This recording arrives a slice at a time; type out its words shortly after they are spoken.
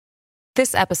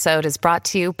This episode is brought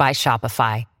to you by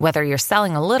Shopify. Whether you're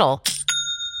selling a little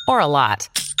or a lot,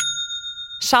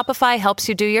 Shopify helps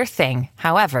you do your thing,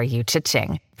 however you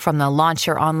cha-ching. From the launch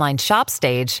your online shop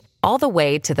stage, all the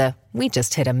way to the we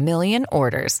just hit 1 million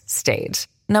orders stage.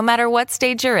 No matter what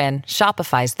stage you're in,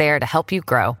 Shopify's there to help you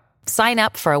grow. Sign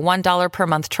up for a $1 per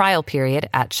month trial period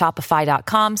at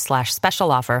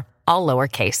shopify.com/special offer, all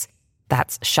lowercase.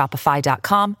 That's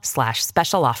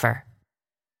shopify.com/special offer.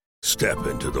 Step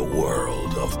into the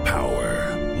world of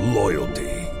power,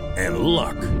 loyalty, and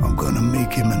luck. I'm gonna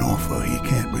make him an offer he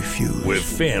can't refuse. With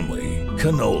family,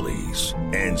 cannolis,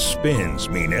 and spins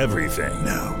mean everything.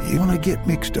 Now, you wanna get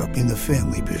mixed up in the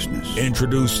family business.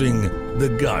 Introducing The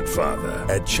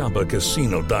Godfather at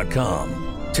ChumbaCasino.com.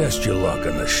 Test your luck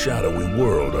in the shadowy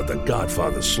world of The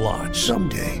Godfather slot.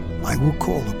 Someday, I will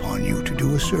call upon you to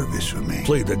do a service for me.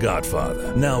 Play The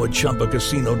Godfather, now at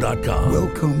ChumbaCasino.com.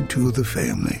 Welcome to the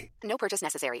family. No purchase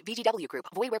necessary. VGW Group.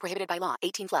 Void where prohibited by law.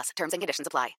 18+. Terms and conditions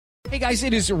apply. Hey guys,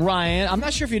 it is Ryan. I'm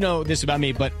not sure if you know this about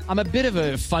me, but I'm a bit of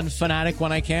a fun fanatic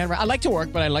when I can. I like to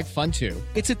work, but I like fun too.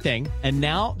 It's a thing. And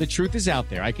now the truth is out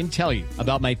there. I can tell you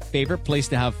about my favorite place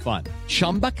to have fun.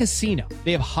 Chumba Casino.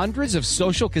 They have hundreds of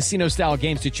social casino style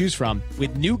games to choose from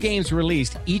with new games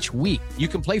released each week. You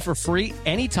can play for free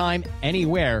anytime,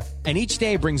 anywhere. And each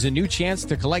day brings a new chance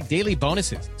to collect daily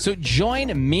bonuses. So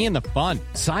join me in the fun.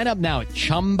 Sign up now at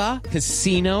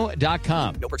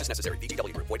ChumbaCasino.com. No purchase necessary.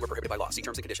 VGW Group. Void where prohibited by law. See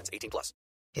terms and conditions. 18+.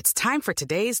 It's time for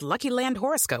today's Lucky Land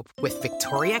horoscope with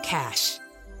Victoria Cash.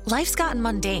 Life's gotten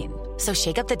mundane, so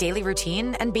shake up the daily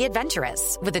routine and be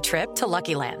adventurous with a trip to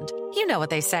Lucky Land. You know what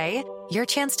they say. Your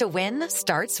chance to win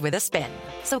starts with a spin.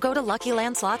 So go to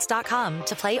LuckyLandSlots.com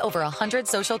to play over 100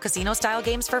 social casino-style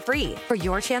games for free for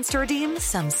your chance to redeem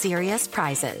some serious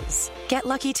prizes. Get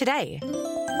lucky today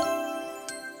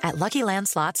at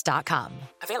LuckyLandSlots.com.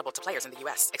 Available to players in the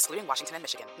U.S., excluding Washington and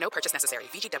Michigan. No purchase necessary.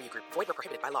 VGW Group. Void where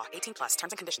prohibited by law. 18+.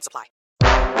 Terms and conditions apply.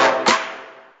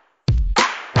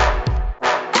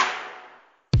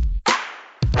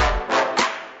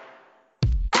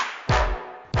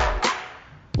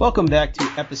 Welcome back to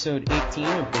episode 18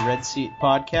 of the Red Seat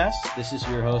Podcast. This is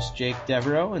your host, Jake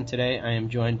Devereaux, and today I am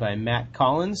joined by Matt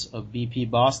Collins of BP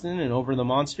Boston and Over the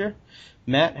Monster.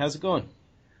 Matt, how's it going?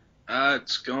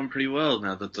 It's going pretty well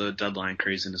now that the deadline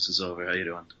craziness is over. How you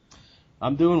doing?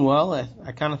 I'm doing well.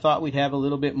 I kind of thought we'd have a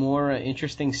little bit more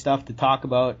interesting stuff to talk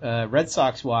about Red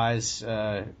Sox-wise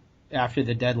after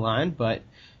the deadline, but,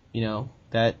 you know,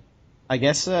 that I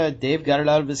guess Dave got it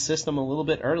out of his system a little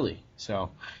bit early.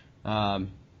 So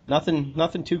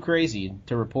nothing too crazy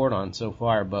to report on so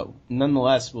far, but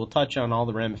nonetheless, we'll touch on all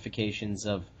the ramifications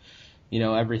of, you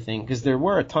know, everything, because there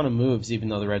were a ton of moves, even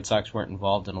though the Red Sox weren't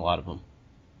involved in a lot of them.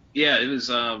 Yeah, it was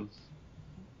kind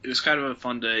of a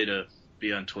fun day to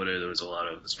be on Twitter. There was a lot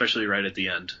of, especially right at the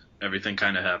end, everything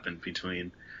kind of happened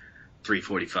between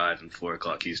 3:45 and 4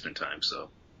 o'clock Eastern time. So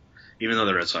even though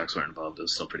the Red Sox weren't involved, it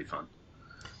was still pretty fun.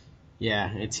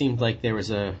 Yeah, it seemed like there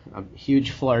was a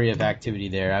huge flurry of activity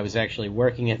there. I was actually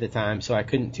working at the time, so I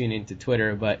couldn't tune into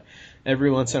Twitter, but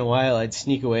every once in a while I'd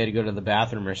sneak away to go to the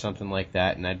bathroom or something like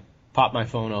that, and I'd pop my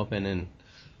phone open and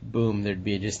boom, there'd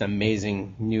be just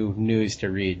amazing new news to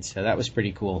read. So that was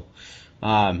pretty cool.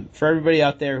 For everybody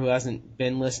out there who hasn't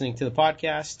been listening to the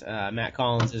podcast, Matt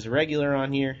Collins is a regular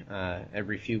on here.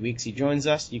 Every few weeks he joins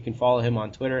us. You can follow him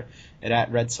on Twitter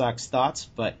at Red Sox Thoughts.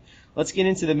 But let's get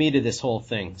into the meat of this whole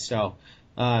thing. So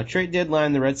trade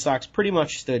deadline, the Red Sox pretty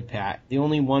much stood pat. The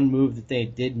only one move that they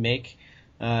did make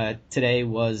today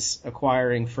was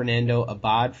acquiring Fernando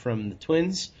Abad from the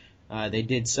Twins. They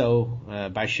did so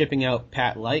by shipping out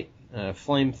Pat Light,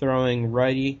 flame-throwing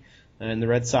righty in the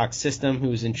Red Sox system, who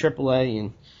was in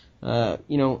AAA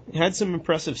and, had some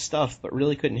impressive stuff, but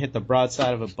really couldn't hit the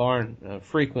broadside of a barn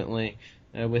frequently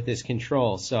with his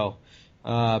control. So,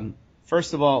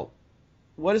 first of all,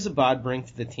 what does Abad bring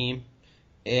to the team,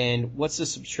 and what's the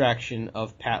subtraction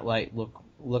of Pat Light look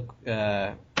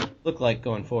like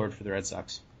going forward for the Red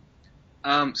Sox?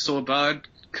 So Abad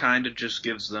kind of just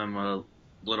gives them a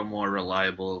little more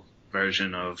reliable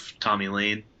version of Tommy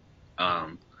Lane.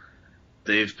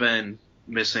 They've been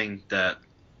missing that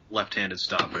left-handed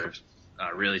stopper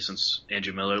really since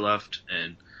Andrew Miller left,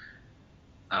 and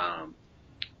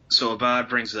so Abad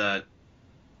brings that.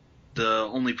 The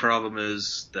only problem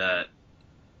is that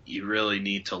you really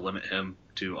need to limit him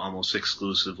to almost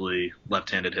exclusively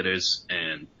left-handed hitters,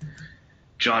 and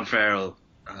John Farrell,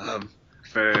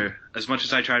 for as much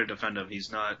as I try to defend him,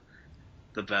 he's not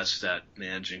the best at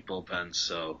managing bullpens.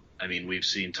 So, I mean, we've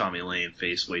seen Tommy Lane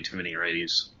face way too many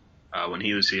righties when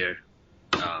he was here.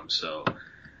 So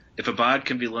if Abad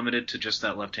can be limited to just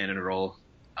that left-handed role,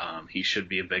 He should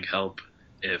be a big help.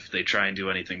 If they try and do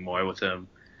anything more with him,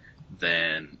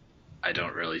 then I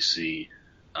don't really see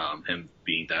him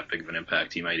being that big of an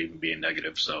impact. He might even be a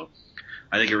negative. So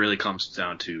I think it really comes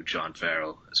down to John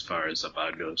Farrell as far as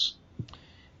Abad goes.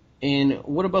 And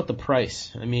what about the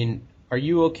price? I mean, are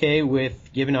you okay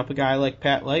with giving up a guy like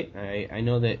Pat Light? I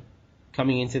know that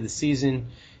coming into the season,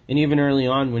 and even early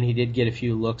on when he did get a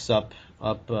few looks up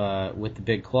with the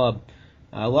big club,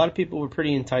 a lot of people were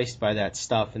pretty enticed by that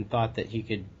stuff and thought that he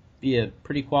could be a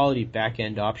pretty quality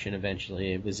back-end option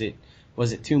eventually.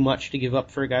 Was it too much to give up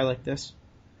for a guy like this?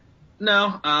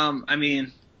 No, I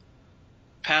mean,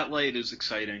 Pat Light is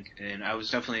exciting, and I was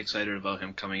definitely excited about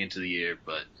him coming into the year,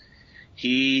 but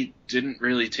he didn't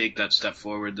really take that step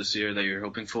forward this year that you're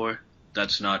hoping for.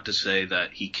 That's not to say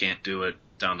that he can't do it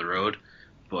down the road,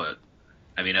 but,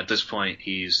 I mean, at this point,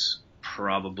 he's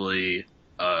probably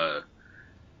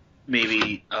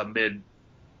maybe a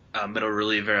middle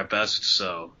reliever at best,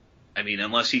 so, I mean,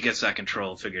 unless he gets that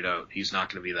control figured out, he's not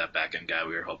going to be that back-end guy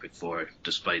we were hoping for,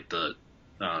 despite the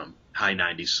high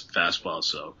 90s fastball,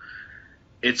 so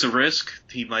it's a risk.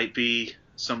 He might be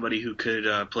somebody who could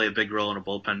play a big role in a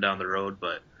bullpen down the road,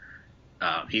 but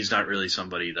he's not really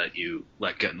somebody that you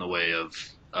let get in the way of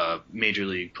a major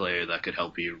league player that could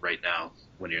help you right now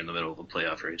when you're in the middle of a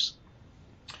playoff race.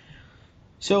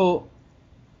 So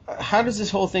how does this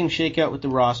whole thing shake out with the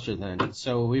roster then?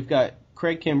 So we've got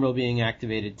Craig Kimbrell being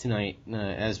activated tonight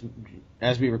as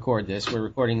we record this. We're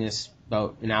recording this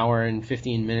about an hour and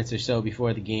 15 minutes or so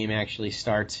before the game actually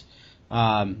starts.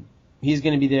 He's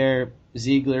going to be there.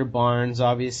 Ziegler, Barnes,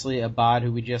 obviously, Abad,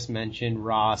 who we just mentioned,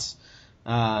 Ross,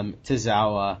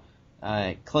 Tazawa,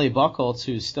 Clay Buchholz,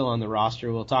 who's still on the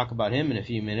roster. We'll talk about him in a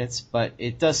few minutes, but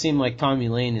it does seem like Tommy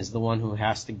Lane is the one who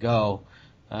has to go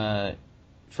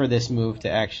for this move to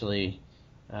actually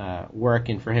work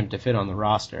and for him to fit on the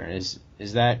roster. Is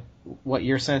that what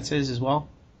your sense is as well?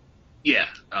 Yeah.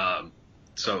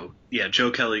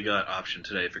 Joe Kelly got optioned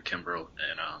today for Kimbrell,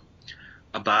 and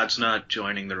Abad's not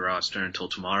joining the roster until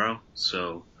tomorrow,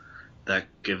 so that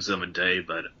gives them a day,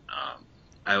 but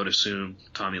I would assume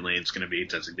Tommy Lane's going to be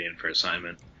designated for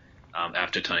assignment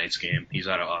after tonight's game. He's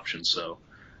out of options, so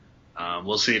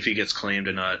we'll see if he gets claimed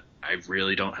or not. I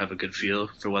really don't have a good feel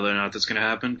for whether or not that's going to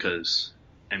happen because,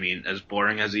 I mean, as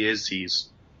boring as he is, he's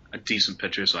a decent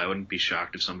pitcher, so I wouldn't be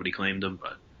shocked if somebody claimed him,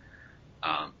 but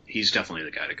he's definitely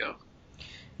the guy to go.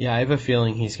 Yeah, I have a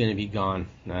feeling he's going to be gone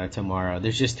tomorrow.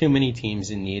 There's just too many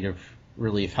teams in need of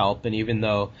relief help, and even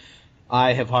though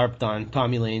I have harped on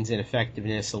Tommy Lane's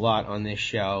ineffectiveness a lot on this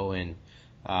show, and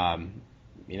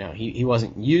he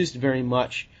wasn't used very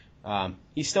much,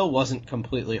 he still wasn't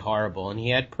completely horrible, and he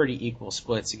had pretty equal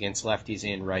splits against lefties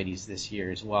and righties this year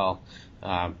as well,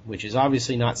 which is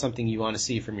obviously not something you want to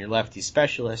see from your lefty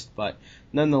specialist, but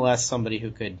nonetheless somebody who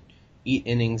could eat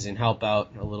innings and help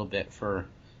out a little bit for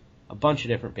a bunch of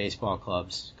different baseball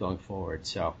clubs going forward.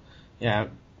 So, yeah,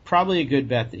 probably a good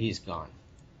bet that he's gone.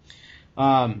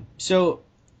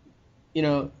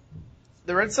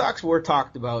 The Red Sox were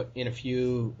talked about in a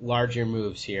few larger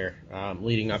moves here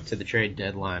leading up to the trade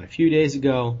deadline. A few days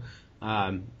ago,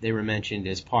 they were mentioned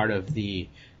as part of the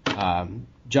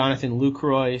Jonathan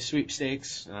Lucroy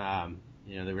sweepstakes.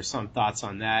 There were some thoughts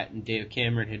on that, and Dave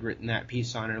Cameron had written that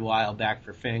piece on it a while back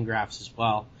for Fangraphs as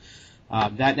well.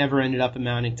 That never ended up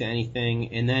amounting to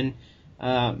anything. And then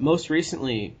most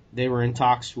recently, they were in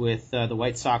talks with the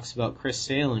White Sox about Chris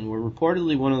Sale, and were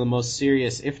reportedly one of the most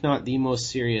serious, if not the most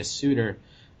serious, suitor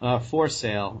for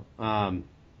Sale.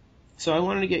 So I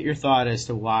wanted to get your thought as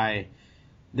to why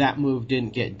that move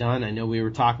didn't get done. I know we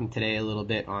were talking today a little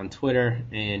bit on Twitter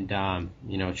and,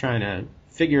 trying to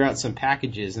figure out some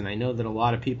packages, and I know that a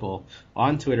lot of people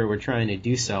on Twitter were trying to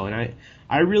do so, and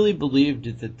I really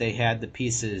believed that they had the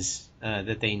pieces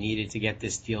that they needed to get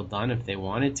this deal done if they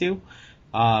wanted to.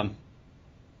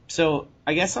 So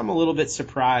I guess I'm a little bit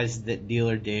surprised that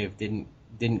Dealer Dave didn't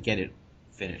get it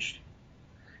finished.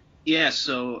 Yeah,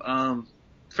 so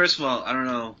first of all, I don't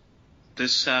know.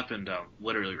 This happened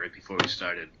literally right before we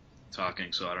started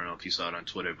talking, so I don't know if you saw it on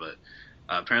Twitter, but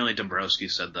apparently Dombrowski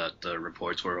said that the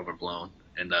reports were overblown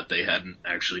and that they hadn't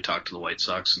actually talked to the White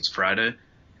Sox since Friday.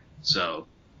 So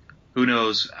who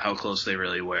knows how close they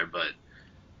really were, but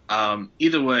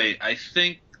either way, I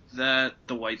think that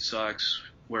the White Sox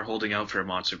were holding out for a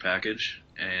monster package,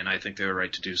 and I think they were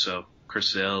right to do so. Chris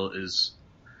Sale is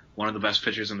one of the best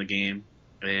pitchers in the game,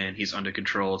 and he's under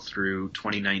control through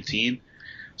 2019,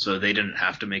 so they didn't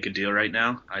have to make a deal right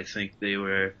now. I think they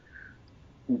were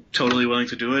totally willing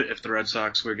to do it if the Red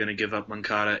Sox were going to give up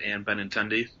Moncada and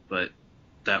Benintendi, but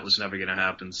that was never going to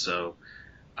happen, so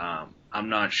I'm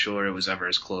not sure it was ever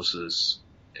as close as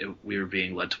we were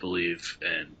being led to believe,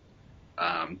 and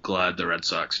I'm glad the Red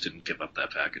Sox didn't give up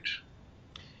that package.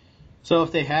 So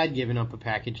if they had given up a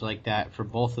package like that for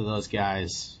both of those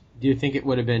guys, do you think it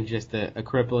would have been just a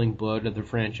crippling blow to the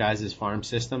franchise's farm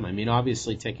system? I mean,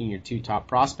 obviously taking your two top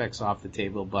prospects off the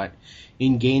table, but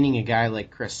in gaining a guy like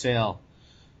Chris Sale,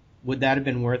 would that have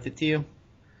been worth it to you?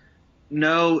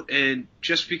 No, and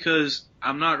just because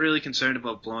I'm not really concerned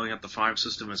about blowing up the farm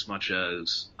system as much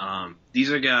as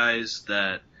these are guys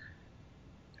that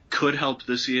could help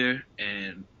this year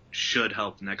and should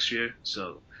help next year.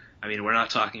 So, I mean, we're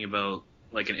not talking about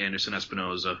like an Anderson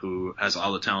Espinoza who has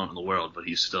all the talent in the world, but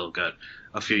he's still got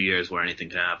a few years where anything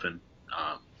can happen.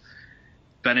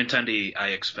 Benintendi, I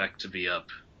expect to be up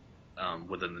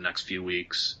within the next few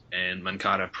weeks, and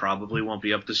Moncada probably won't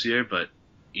be up this year, but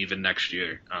even next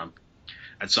year,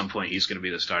 at some point he's going to be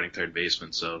the starting third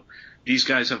baseman. So these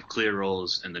guys have clear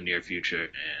roles in the near future,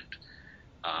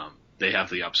 and they have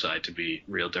the upside to be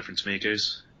real difference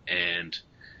makers. And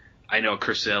I know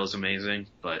Chris Sale is amazing,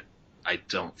 but I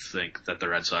don't think that the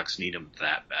Red Sox need him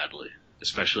that badly,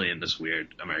 especially in this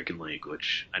weird American League,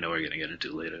 which I know we're going to get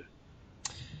into later.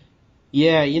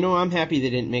 Yeah, I'm happy they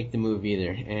didn't make the move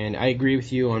either. And I agree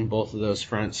with you on both of those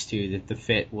fronts, too, that the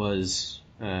fit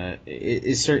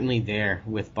is certainly there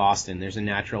with Boston. There's a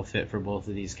natural fit for both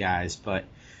of these guys. But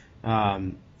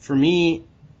for me,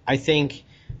 I think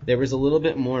there was a little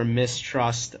bit more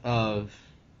mistrust of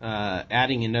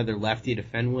adding another lefty to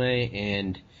Fenway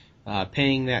and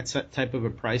paying that type of a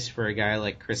price for a guy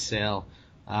like Chris Sale.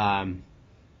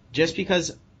 Just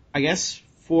because, I guess,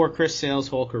 for Chris Sale's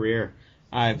whole career,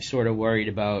 I've sort of worried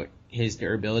about his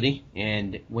durability.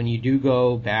 And when you do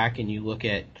go back and you look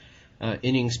at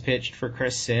innings pitched for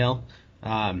Chris Sale,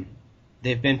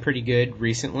 they've been pretty good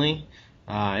recently.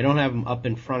 I don't have them up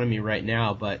in front of me right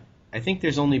now, but I think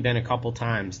there's only been a couple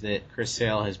times that Chris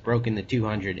Sale has broken the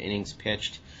 200 innings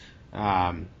pitched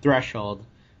threshold.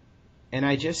 And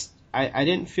I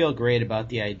didn't feel great about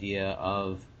the idea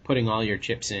of putting all your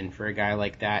chips in for a guy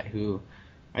like that who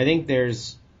I think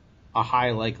there's a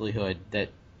high likelihood that,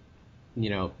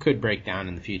 could break down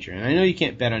in the future. And I know you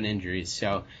can't bet on injuries,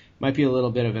 so it might be a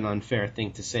little bit of an unfair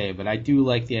thing to say, but I do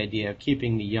like the idea of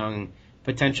keeping the young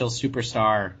potential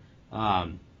superstar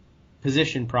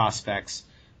position prospects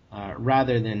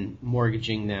rather than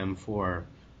mortgaging them for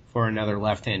another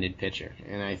left-handed pitcher.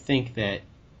 And I think that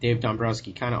Dave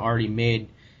Dombrowski kind of already made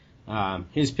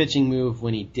his pitching move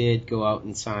when he did go out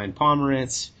and sign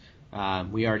Pomerantz.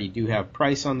 We already do have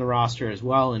Price on the roster as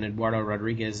well, and Eduardo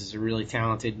Rodriguez is a really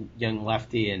talented young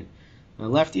lefty, and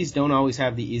lefties don't always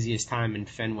have the easiest time in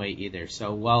Fenway either.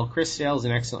 So while Chris Sale is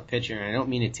an excellent pitcher, and I don't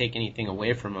mean to take anything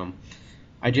away from him,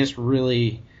 I just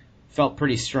really felt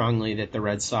pretty strongly that the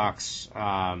Red Sox,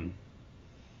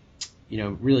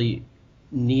 really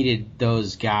needed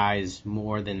those guys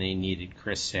more than they needed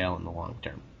Chris Sale in the long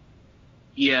term.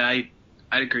 Yeah, I'd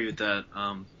agree with that.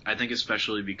 I think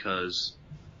especially because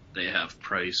they have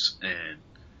Price, and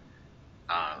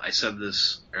I said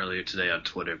this earlier today on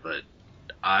Twitter, but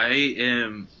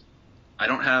I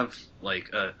don't have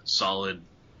like a solid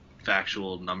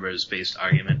factual numbers based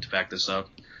argument to back this up,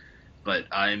 but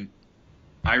I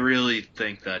really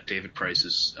think that David Price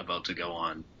is about to go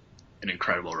on an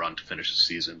incredible run to finish the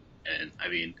season. And I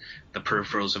mean, the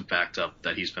peripherals have backed up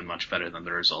that he's been much better than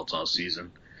the results all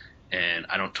season. And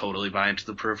I don't totally buy into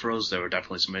the peripherals. There were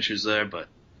definitely some issues there, but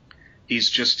he's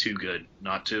just too good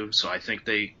not to. So I think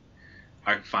they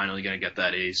are finally going to get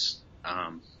that ace.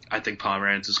 I think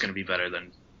Pomerantz is going to be better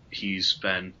than he's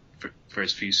been for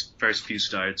his first few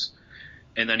starts.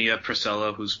 And then you have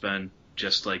Priscilla, who's been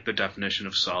just like the definition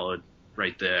of solid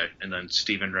right there. And then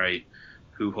Stephen Wright,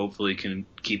 who hopefully can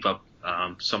keep up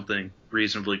something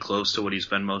reasonably close to what he's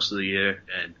been most of the year.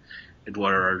 And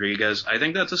Eduardo Rodriguez. I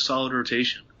think that's a solid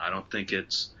rotation. I don't think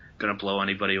it's going to blow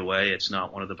anybody away. It's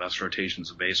not one of the best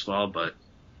rotations of baseball, but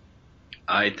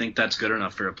I think that's good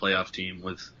enough for a playoff team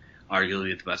with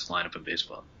arguably the best lineup in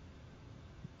baseball.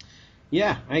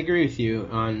 Yeah, I agree with you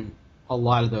on a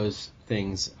lot of those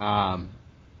things. I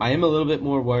am a little bit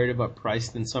more worried about Price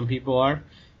than some people are.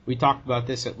 We talked about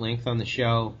this at length on the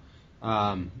show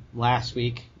last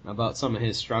week about some of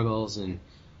his struggles, and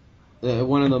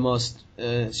one of the most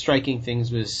striking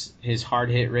things was his hard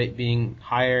hit rate being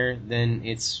higher than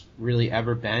it's really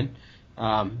ever been.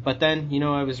 But then,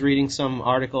 I was reading some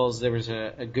articles. There was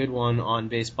a good one on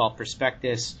Baseball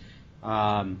Prospectus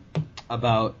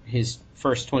about his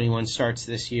first 21 starts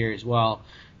this year as well.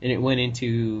 And it went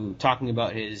into talking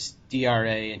about his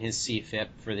DRA and his CFIP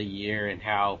for the year and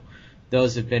how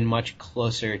those have been much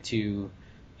closer to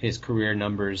his career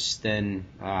numbers than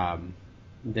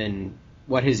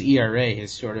what his ERA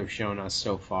has sort of shown us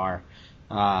so far.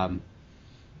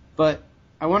 But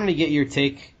I wanted to get your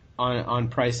take on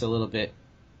Price a little bit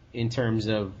in terms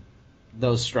of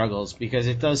those struggles, because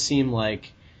it does seem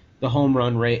like the home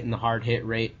run rate and the hard hit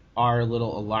rate are a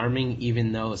little alarming,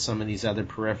 even though some of these other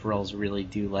peripherals really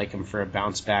do like him for a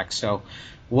bounce back. So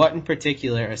what in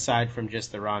particular, aside from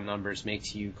just the raw numbers,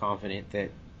 makes you confident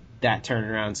that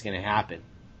turnaround is going to happen?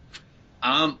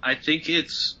 I think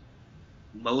it's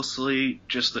mostly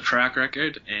just the track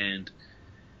record, and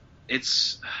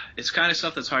it's kind of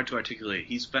stuff that's hard to articulate.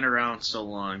 He's been around so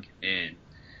long, and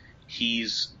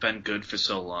he's been good for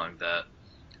so long that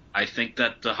I think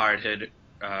that the hard hit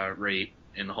rate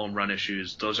and the home run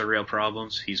issues, those are real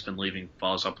problems. He's been leaving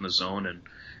balls up in the zone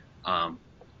and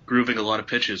grooving a lot of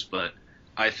pitches, but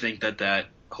I think that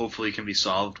hopefully can be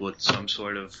solved with some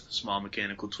sort of small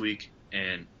mechanical tweak,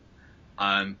 and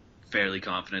I'm fairly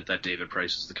confident that David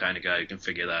Price is the kind of guy who can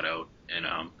figure that out and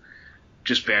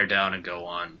just bear down and go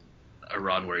on a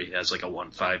run where he has like a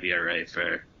 1.5 ERA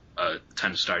for a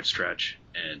 10-start stretch.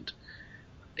 And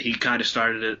he kind of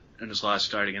started it in his last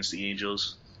start against the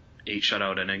Angels, 8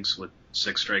 shutout innings with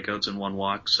 6 strikeouts and 1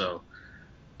 walk. So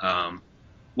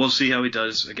we'll see how he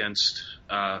does against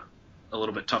a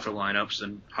little bit tougher lineups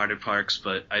than harder parks,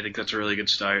 but I think that's a really good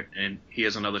start, and he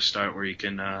has another start where he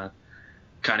can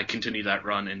kind of continue that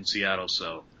run in Seattle.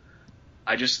 So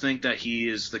I just think that he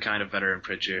is the kind of veteran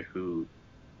pitcher who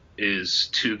is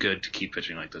too good to keep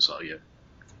pitching like this all year.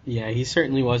 Yeah, he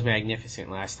certainly was magnificent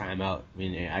last time out. I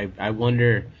mean, I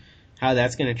wonder how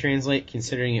that's going to translate,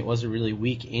 considering it was a really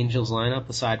weak Angels lineup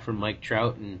aside from Mike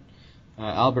Trout and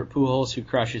Albert Pujols, who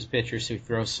crushes pitchers who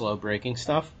throw slow breaking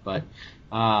stuff. But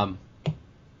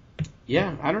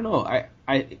yeah, I don't know.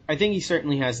 I think he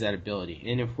certainly has that ability.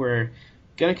 And if we're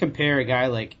going to compare a guy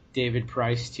like David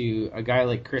Price to a guy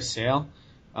like Chris Sale,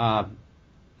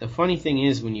 the funny thing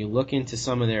is when you look into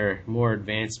some of their more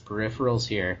advanced peripherals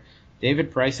here,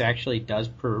 David Price actually does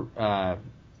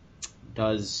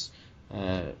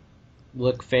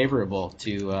look favorable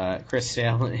to Chris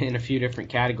Sale in a few different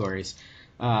categories.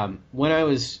 When I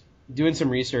was doing some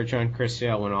research on Chris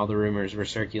Sale when all the rumors were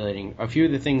circulating, a few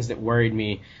of the things that worried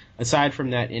me, aside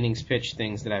from that innings pitch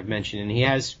things that I've mentioned, and he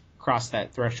has crossed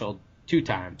that threshold 2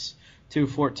 times,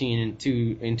 214 and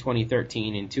 2 in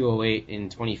 2013 and 208 in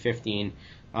 2015.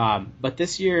 But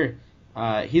this year,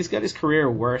 he's got his career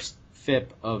worst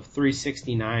FIP of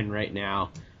 369 right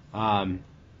now,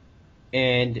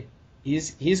 and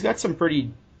he's got some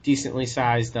pretty decently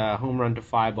sized home run to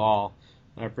fly ball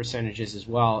percentages as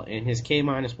well, and his K-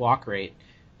 walk rate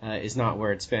is not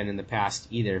where it's been in the past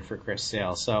either for Chris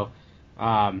Sale. So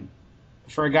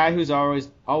for a guy who's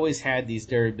always had these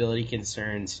durability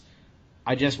concerns,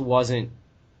 I just wasn't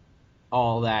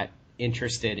all that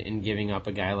interested in giving up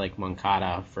a guy like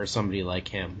Moncada for somebody like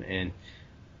him. And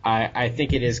I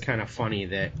think it is kind of funny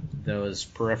that those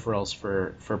peripherals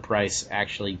for Price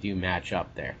actually do match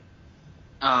up there.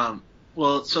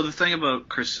 Well, so the thing about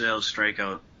Chris Sale's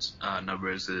strikeout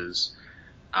numbers is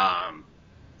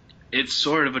it's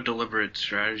sort of a deliberate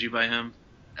strategy by him.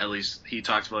 At least he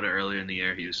talked about it earlier in the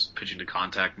year. He was pitching to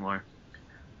contact more.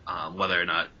 Whether or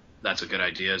not that's a good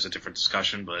idea is a different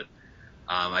discussion, but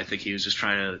I think he was just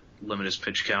trying to limit his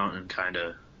pitch count and kind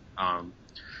of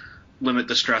limit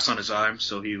the stress on his arm,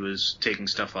 so he was taking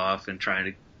stuff off and trying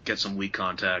to get some weak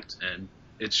contact, and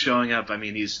it's showing up. I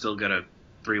mean, he's still got a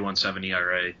 3.17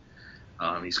 ERA.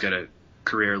 He's got a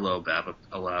career low BABIP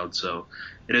allowed, so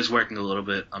it is working a little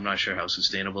bit. I'm not sure how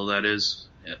sustainable that is,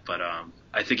 but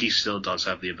I think he still does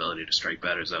have the ability to strike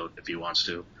batters out if he wants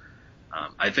to.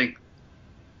 I think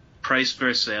Price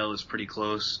versus Sale is pretty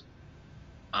close.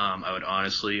 I would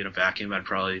honestly, in a vacuum, I'd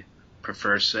probably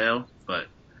prefer Sale, but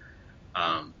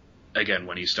again,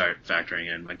 when you start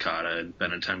factoring in Moncada and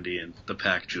Benintendi and the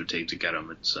package it would take to get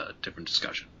him, it's a different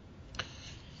discussion.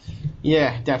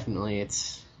 Yeah, definitely.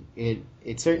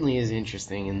 It certainly is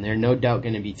interesting, and they're no doubt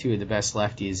going to be 2 of the best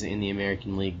lefties in the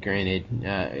American League, granted,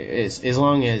 as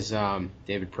long as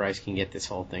David Price can get this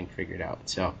whole thing figured out.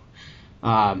 So,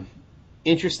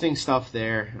 interesting stuff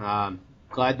there.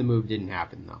 Glad the move didn't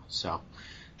happen, though. So,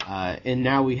 and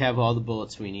now we have all the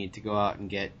bullets we need to go out and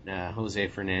get Jose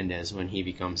Fernandez when he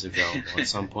becomes available at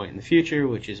some point in the future,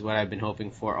 which is what I've been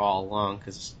hoping for all along,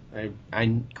 because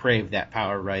I crave that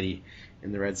power righty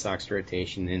in the Red Sox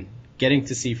rotation, and getting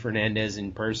to see Fernandez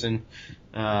in person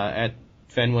at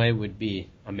Fenway would be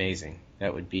amazing.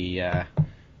 That would be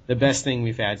the best thing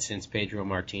we've had since Pedro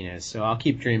Martinez, so I'll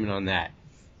keep dreaming on that.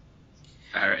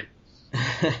 All right.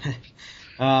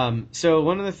 So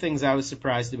one of the things I was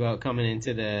surprised about coming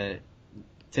into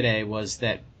today was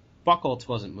that Buchholz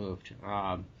wasn't moved.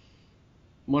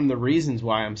 one of the reasons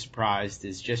why I'm surprised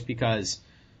is just because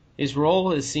his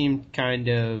role has seemed kind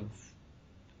of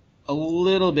a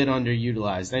little bit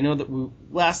underutilized. I know that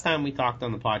last time we talked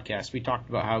on the podcast, we talked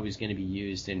about how he was going to be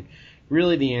used, and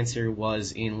really the answer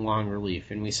was in long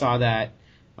relief. And we saw that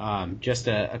just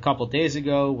a couple days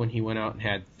ago when he went out and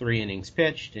had 3 innings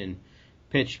pitched and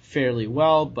pitched fairly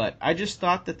well. But I just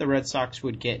thought that the Red Sox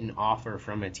would get an offer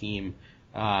from a team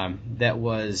that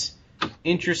was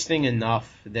interesting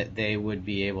enough that they would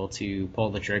be able to pull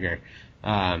the trigger.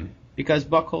 Because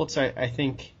Buchholz, I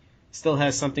think, still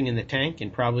has something in the tank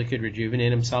and probably could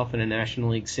rejuvenate himself in a National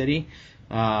League city.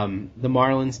 The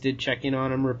Marlins did check in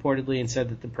on him reportedly and said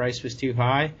that the price was too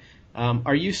high.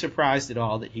 Are you surprised at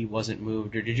all that he wasn't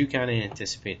moved, or did you kind of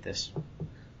anticipate this?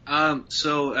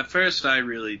 So at first I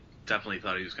really definitely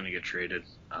thought he was going to get traded.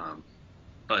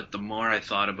 But the more I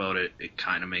thought about it, it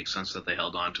kind of makes sense that they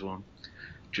held on to him,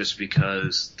 just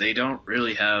because they don't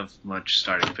really have much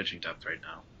starting pitching depth right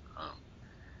now.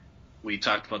 We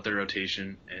talked about their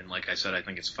rotation, and like I said, I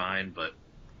think it's fine, but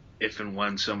if and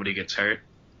when somebody gets hurt,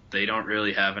 they don't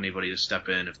really have anybody to step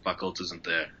in if Buchholz isn't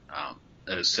there.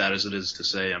 As sad as it is to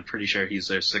say, I'm pretty sure he's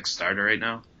their 6th starter right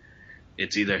now.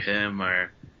 It's either him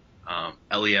or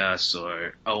Elias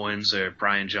or Owens or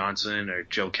Brian Johnson or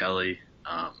Joe Kelly.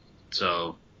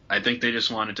 So I think they just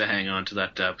wanted to hang on to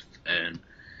that depth, and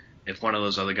if one of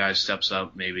those other guys steps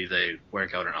up, maybe they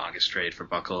work out an August trade for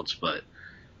Buchholz, but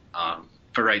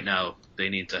for right now, they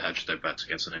need to hedge their bets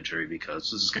against an injury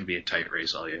because this is going to be a tight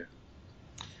race all year.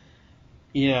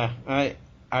 Yeah,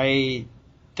 I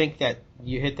think that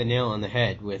you hit the nail on the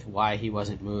head with why he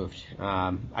wasn't moved.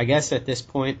 I guess at this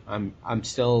point, I'm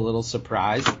still a little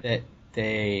surprised that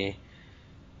they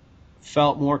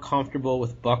felt more comfortable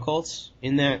with Buchholz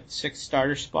in that 6th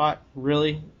starter spot,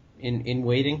 really, in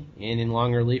waiting and in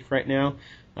long relief right now,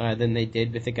 than they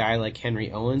did with a guy like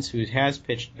Henry Owens, who has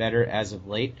pitched better as of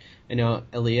late. I know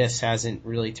Elias hasn't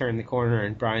really turned the corner,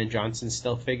 and Brian Johnson's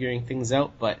still figuring things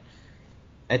out, but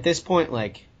at this point,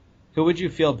 like, who would you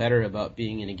feel better about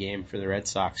being in a game for the Red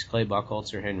Sox, Clay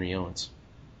Buchholz or Henry Owens?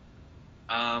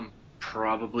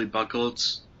 Probably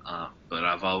Buchholz, but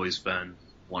I've always been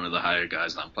one of the higher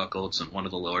guys on Buchholz and one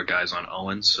of the lower guys on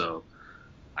Owens, so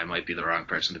I might be the wrong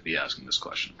person to be asking this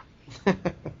question.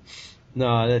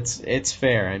 No, it's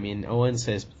fair. I mean, Owens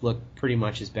has looked pretty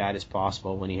much as bad as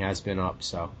possible when he has been up,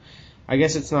 so I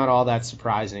guess it's not all that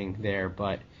surprising there,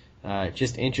 but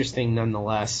just interesting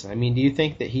nonetheless. I mean, do you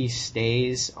think that he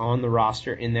stays on the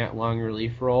roster in that long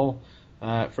relief role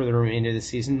for the remainder of the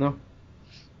season, though?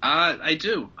 I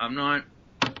do. I'm not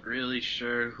really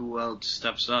sure who else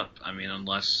steps up. I mean,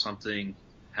 unless something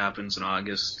happens in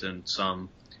August and some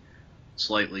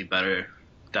slightly better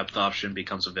depth option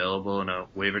becomes available in a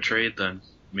waiver trade, then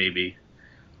maybe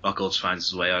Buchholz finds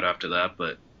his way out after that,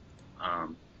 but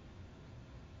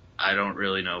I don't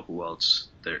really know who else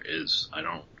there is.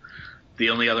 The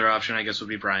only other option, I guess, would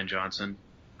be Brian Johnson.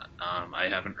 I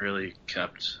haven't really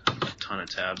kept a ton of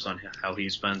tabs on how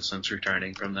he's been since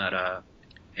returning from that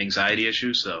anxiety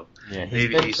issue, so yeah, he's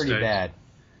maybe been pretty bad.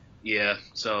 Yeah,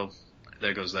 so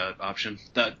there goes that option.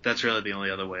 That's really the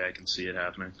only other way I can see it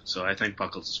happening. So I think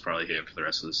Buchholz is probably here for the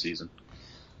rest of the season.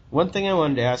 One thing I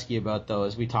wanted to ask you about, though,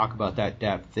 as we talk about that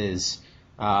depth, is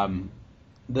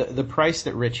the price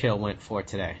that Rich Hill went for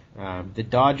today. The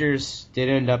Dodgers did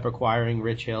end up acquiring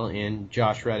Rich Hill and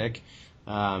Josh Reddick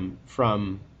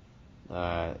from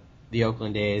the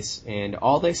Oakland A's, and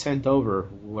all they sent over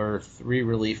were 3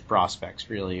 relief prospects,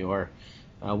 really, or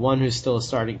one who's still a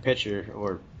starting pitcher,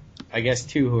 or I guess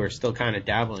 2 who are still kind of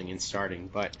dabbling in starting,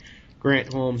 but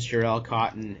Grant Holmes, Jarrell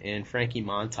Cotton, and Frankie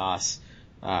Montas,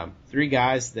 3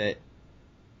 guys that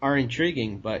are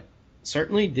intriguing, but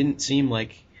certainly didn't seem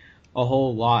like a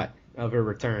whole lot of a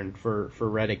return for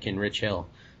Reddick and Rich Hill.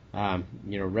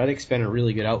 Reddick's been a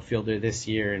really good outfielder this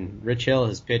year, and Rich Hill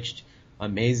has pitched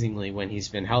amazingly when he's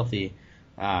been healthy.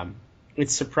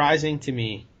 It's surprising to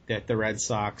me that the Red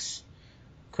Sox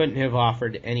couldn't have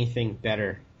offered anything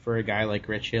better for a guy like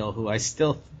Rich Hill, who I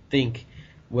still think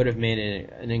would have made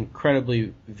an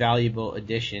incredibly valuable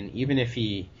addition, even if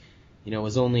he,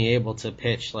 was only able to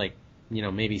pitch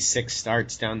maybe 6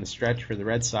 starts down the stretch for the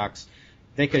Red Sox.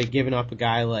 If they could have given up a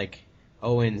guy like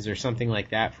Owens or something like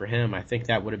that for him, I think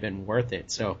that would have been worth it.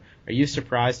 So are you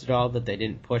surprised at all that they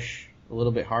didn't push a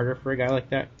little bit harder for a guy like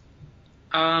that?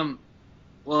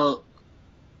 Well,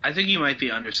 I think you might be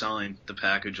underselling the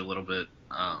package a little bit.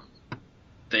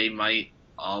 They might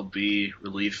all be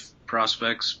relief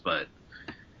prospects, but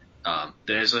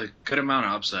there's a good amount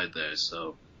of upside there.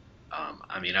 So,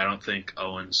 I don't think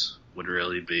Owens would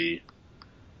really be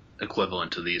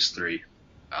equivalent to these 3.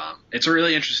 It's a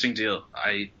really interesting deal.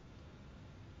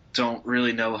 don't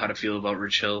really know how to feel about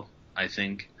Rich Hill. I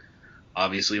think,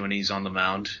 obviously, when he's on the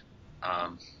mound,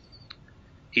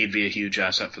 he'd be a huge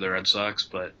asset for the Red Sox,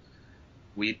 but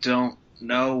we don't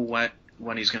know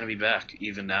when he's going to be back,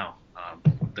 even now.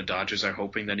 The Dodgers are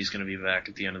hoping that he's going to be back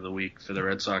at the end of the week for the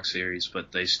Red Sox series,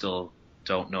 but they still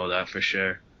don't know that for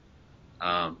sure.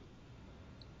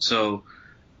 So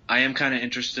I am kind of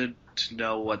interested to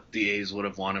know what the A's would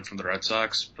have wanted from the Red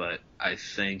Sox, but I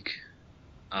think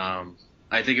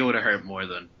it would have hurt more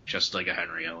than just like a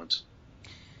Henry Owens.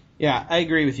 Yeah, I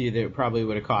agree with you that it probably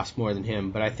would have cost more than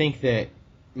him, but I think that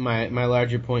my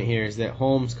larger point here is that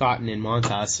Holmes, Cotton, and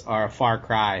Montas are a far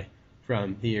cry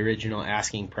from the original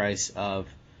asking price of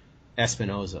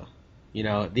Espinoza. You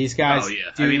know, these guys... Oh,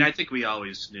 yeah. I think we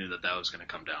always knew that was going to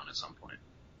come down at some point.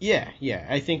 Yeah.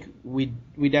 I think we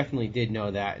definitely did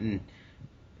know that. And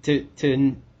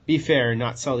to be fair and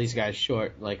not sell these guys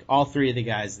short, like all three of the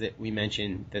guys that we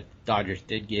mentioned that the Dodgers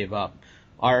did give up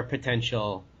are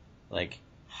potential, like,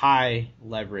 high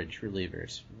leverage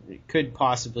relievers. It could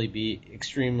possibly be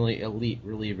extremely elite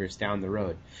relievers down the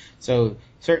road. So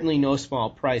certainly no small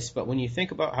price, but when you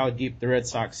think about how deep the Red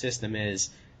Sox system is,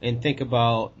 and think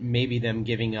about maybe them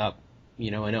giving up, you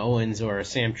know, an Owens or a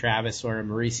Sam Travis or a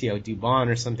Mauricio Dubon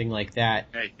or something like that.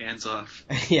 Hey, hands off.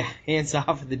 Yeah, hands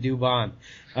off of the Dubon.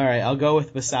 All right, I'll go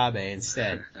with Basabe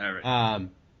instead. All right.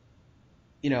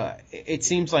 You know, it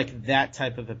seems like that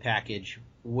type of a package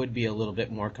would be a little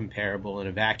bit more comparable in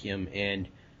a vacuum, and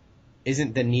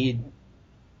isn't the need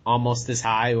almost as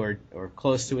high or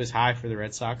close to as high for the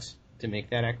Red Sox to make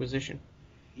that acquisition?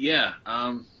 Yeah,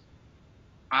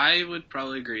 I would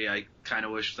probably agree. I kind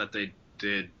of wish that they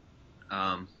did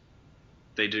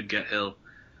get Hill.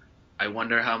 I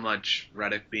wonder how much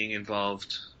Reddick being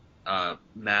involved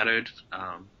mattered.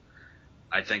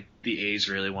 I think the A's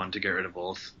really wanted to get rid of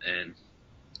both, and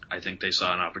I think they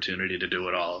saw an opportunity to do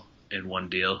it all in one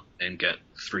deal and get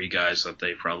three guys that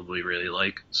they probably really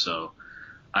like. So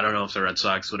I don't know if the Red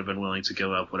Sox would have been willing to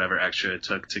give up whatever extra it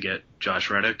took to get Josh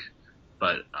Reddick,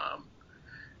 but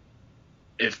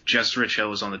if just Rich Hill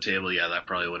was on the table, yeah, that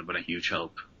probably would have been a huge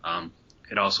help.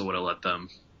 It also would have let them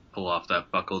pull off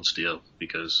that Buchholz deal,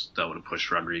 because that would have pushed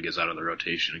Rodriguez out of the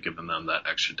rotation and given them that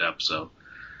extra depth. So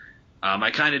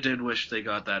I kind of did wish they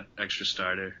got that extra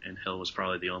starter, and Hill was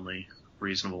probably the only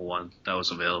reasonable one that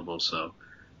was available. So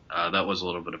that was a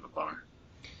little bit of a bummer.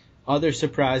 Other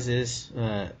surprises,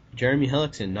 Jeremy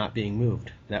Hellickson not being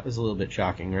moved. That was a little bit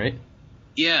shocking, right?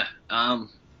 Yeah.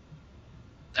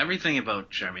 Everything about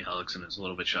Jeremy Hellickson is a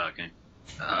little bit shocking.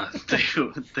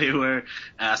 They were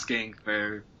asking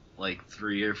for like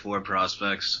 3 or 4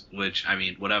 prospects, which, I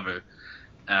mean, whatever.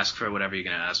 Ask for whatever you're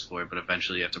going to ask for, but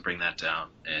eventually you have to bring that down.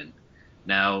 And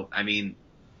now, I mean,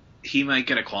 he might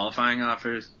get a qualifying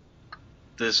offer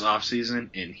this offseason,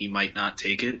 and he might not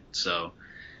take it. So,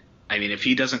 I mean, if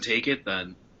he doesn't take it,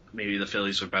 then maybe the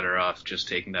Phillies were better off just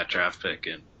taking that draft pick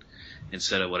and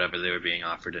instead of whatever they were being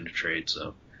offered in a trade.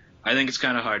 So I think it's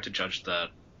kind of hard to judge that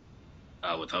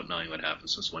without knowing what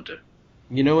happens this winter.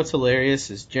 You know what's hilarious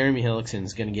is Jeremy Hellickson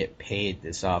is going to get paid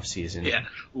this offseason. Yeah,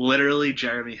 literally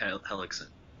Jeremy Hellickson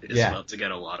is about to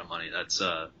get a lot of money.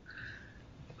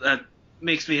 That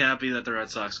makes me happy that the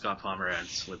Red Sox got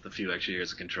Pomerantz with a few extra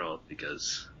years of control,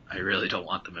 because I really don't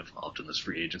want them involved in this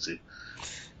free agency.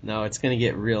 No, it's going to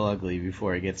get real ugly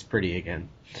before it gets pretty again.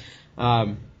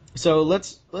 So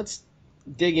let's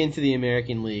dig into the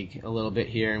American League a little bit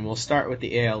here, and we'll start with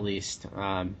the AL East.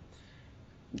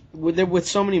 With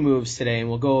so many moves today, and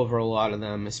we'll go over a lot of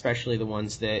them, especially the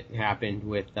ones that happened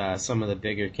with some of the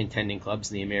bigger contending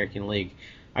clubs in the American League,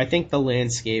 I think the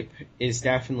landscape is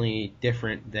definitely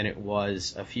different than it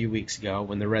was a few weeks ago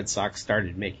when the Red Sox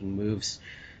started making moves,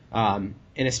 and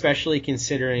especially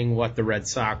considering what the Red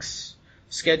Sox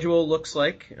schedule looks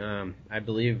like. I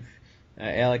believe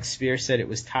Alex Spear said it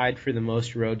was tied for the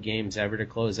most road games ever to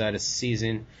close out a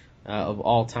season of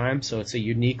all time, so it's a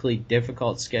uniquely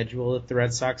difficult schedule that the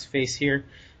Red Sox face here.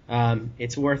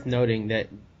 It's worth noting that,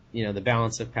 you know, the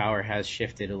balance of power has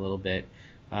shifted a little bit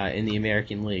in the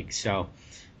American League. So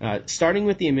starting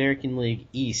with the American League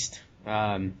East,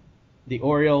 the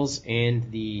Orioles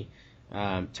and the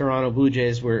Toronto Blue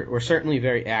Jays were certainly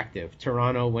very active.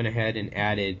 Toronto went ahead and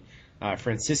added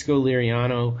Francisco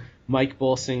Liriano, Mike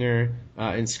Bolsinger,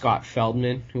 and Scott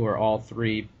Feldman, who are all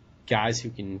three guys who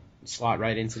can slot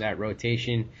right into that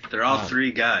rotation. They're all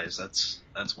three guys.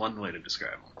 That's one way to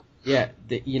describe them. Yeah,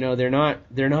 they're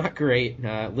not great.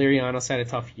 Liriano's had a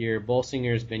tough year.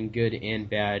 Bolsinger's been good and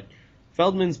bad.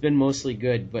 Feldman's been mostly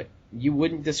good, but you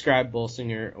wouldn't describe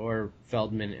Bolsinger or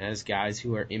Feldman as guys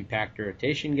who are impact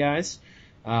rotation guys.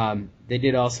 They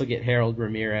did also get Harold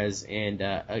Ramirez and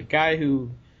a guy who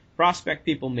prospect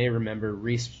people may remember,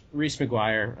 Reese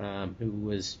McGuire, who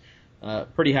was a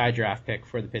pretty high draft pick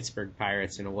for the Pittsburgh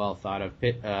Pirates and a well-thought-of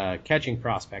catching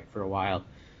prospect for a while.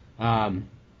 And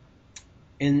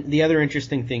the other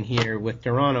interesting thing here with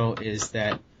Toronto is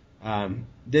that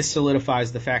this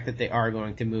solidifies the fact that they are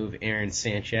going to move Aaron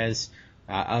Sanchez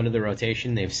out of the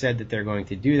rotation. They've said that they're going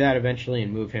to do that eventually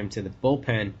and move him to the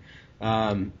bullpen.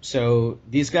 So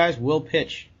these guys will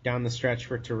pitch down the stretch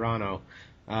for Toronto.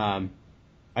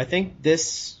 I think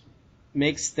this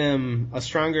makes them a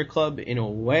stronger club in a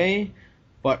way,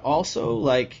 but also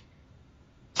like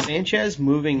Sanchez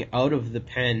moving out of the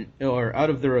pen or out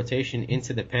of the rotation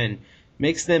into the pen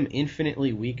makes them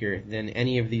infinitely weaker than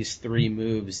any of these three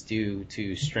moves do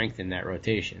to strengthen that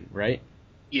rotation, right?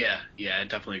 Yeah, I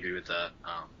definitely agree with that.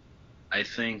 I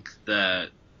think that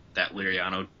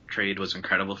Liriano trade was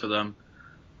incredible for them,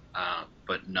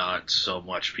 but not so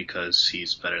much because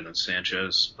he's better than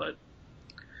Sanchez, but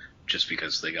just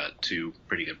because they got two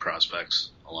pretty good prospects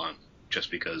along, just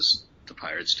because the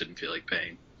Pirates didn't feel like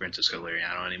paying Francisco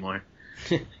Liriano anymore.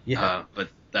 Yeah. But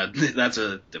that's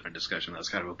a different discussion. That's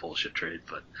kind of a bullshit trade.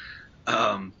 But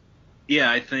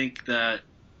I think that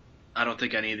I don't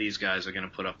think any of these guys are going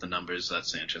to put up the numbers that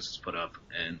Sanchez has put up,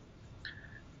 and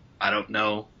I don't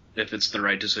know if it's the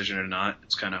right decision or not.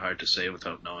 It's kind of hard to say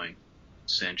without knowing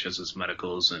Sanchez's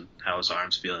medicals and how his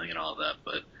arm's feeling and all of that.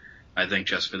 But I think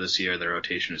just for this year, the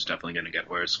rotation is definitely going to get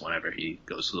worse whenever he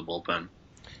goes to the bullpen.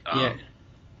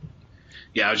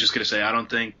 Yeah, I was just going to say, I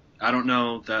don't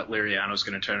know that Liriano's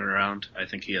going to turn it around. I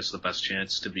think he has the best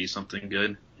chance to be something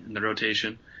good in the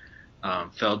rotation.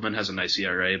 Feldman has a nice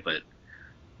ERA, but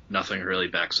nothing really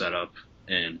backs that up.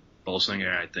 And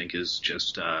Bolsinger, I think, is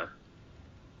just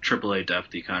AAA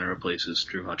depth. He kind of replaces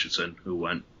Drew Hutchison, who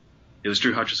went. It was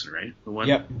Drew Hutchison, right? Who went?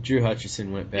 Yep, Drew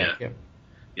Hutchison went back. Yeah. Yep.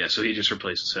 Yeah, so he just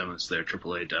replaces him as their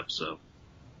AAA depth. So,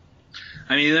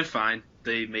 I mean, they're fine.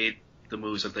 They made the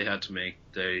moves that they had to make.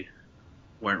 They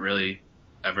weren't really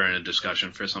ever in a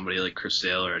discussion for somebody like Chris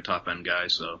Sale or a top-end guy.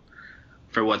 So,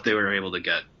 for what they were able to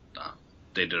get,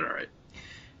 they did all right.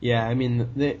 Yeah, I mean,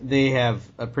 they have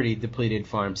a pretty depleted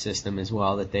farm system as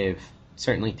well that they've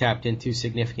certainly tapped into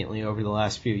significantly over the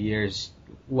last few years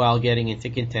while getting into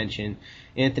contention.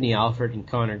 Anthony Alford and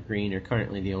Connor Green are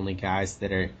currently the only guys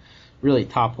that are really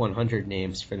top 100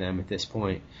 names for them at this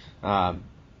point.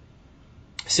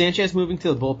 Sanchez moving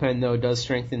to the bullpen, though, does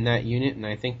strengthen that unit, and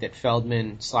I think that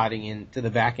Feldman sliding into the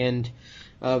back end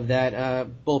of that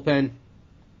bullpen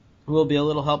will be a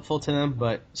little helpful to them.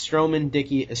 But Stroman,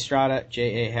 Dickey, Estrada,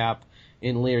 J.A. Happ,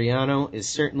 and Liriano is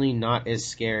certainly not as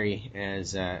scary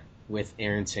as with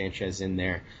Aaron Sanchez in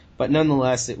there. But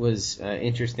nonetheless, it was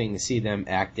interesting to see them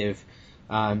active.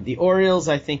 The Orioles,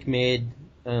 I think, made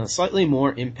slightly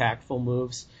more impactful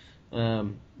moves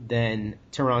than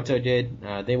Toronto did.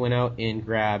 They went out and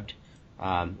grabbed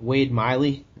Wade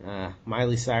Miley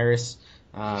Cyrus,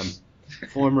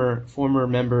 former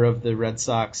member of the Red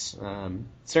Sox.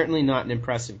 Certainly not an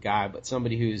impressive guy, but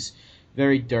somebody who's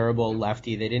very durable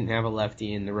lefty. They didn't have a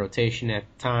lefty in the rotation at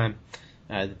the time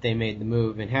that they made the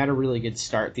move, and had a really good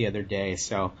start the other day.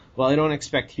 So while I don't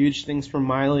expect huge things from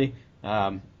Miley,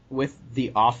 with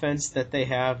the offense that they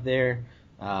have there,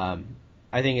 I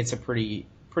think it's a pretty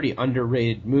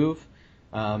underrated move.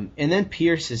 And then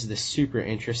Pierce is the super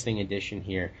interesting addition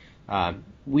here.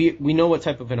 We know what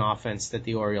type of an offense that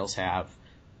the Orioles have,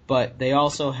 but they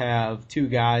also have two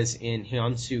guys in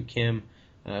Hyun-Soo Kim,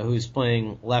 who's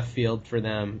playing left field for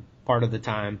them part of the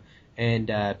time, and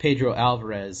Pedro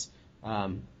Alvarez,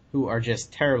 who are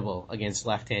just terrible against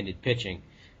left-handed pitching.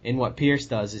 And what Pierce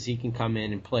does is he can come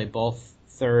in and play both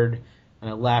third,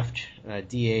 left,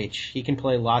 DH. He can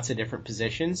play lots of different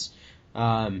positions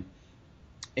and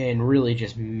really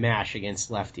just mash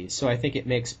against lefties. So I think it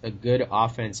makes a good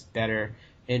offense better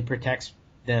and protects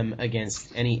them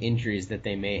against any injuries that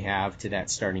they may have to that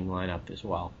starting lineup as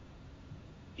well.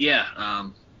 Yeah,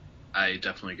 I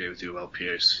definitely agree with you about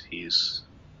Pierce. He's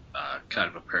kind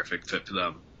of a perfect fit for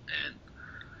them, and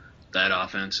that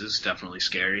offense is definitely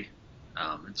scary.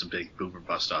 It's a big boom or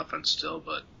bust offense still,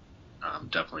 but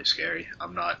definitely scary.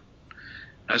 I'm not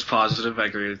as positive. I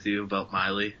agree with you about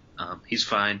Miley. He's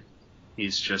fine.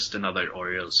 He's just another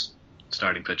Orioles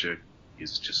starting pitcher.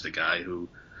 He's just a guy who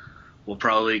will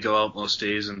probably go out most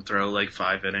days and throw like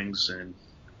 5 innings and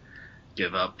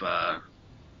give up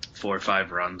 4 or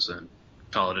 5 runs and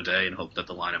call it a day and hope that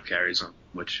the lineup carries him,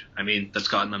 which, I mean, that's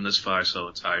gotten them this far, so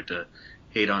it's hard to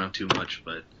hate on him too much.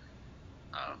 But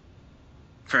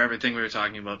for everything we were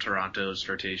talking about, Toronto's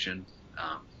rotation,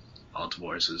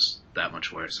 Baltimore's is that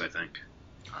much worse, I think.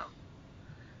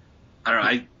 I don't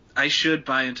know. I should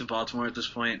buy into Baltimore at this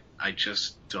point. I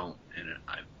just don't, and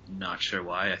I'm not sure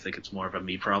why. I think it's more of a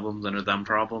me problem than a them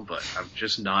problem, but I'm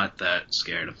just not that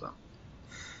scared of them.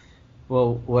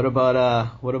 Well, what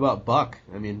about Buck?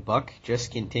 I mean, Buck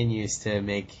just continues to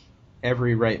make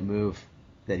every right move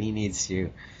that he needs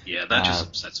to. Yeah, that just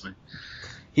upsets me.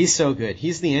 He's so good.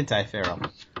 He's the anti-Farrell.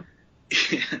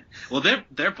 Well,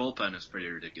 their bullpen is pretty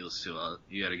ridiculous too.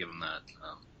 You got to give them that.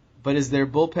 But is their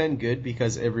bullpen good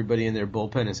because everybody in their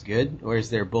bullpen is good, or is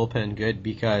their bullpen good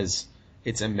because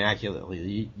it's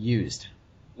immaculately used?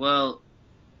 Well,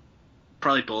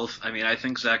 probably both. I mean, I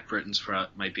think Zach Britton's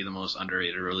might be the most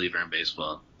underrated reliever in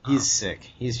baseball. He's sick.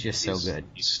 He's just so good.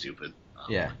 He's stupid.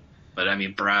 Yeah. But I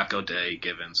mean, Brack, O'Day,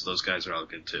 Givens, those guys are all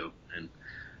good too. And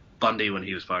Bundy when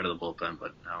he was part of the bullpen,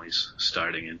 but now he's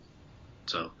starting in.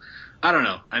 So, I don't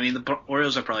know. I mean, the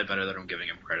Orioles are probably better than I'm giving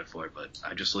him credit for, but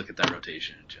I just look at that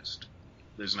rotation and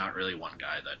there's not really one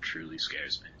guy that truly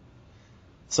scares me.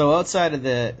 So outside of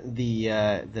the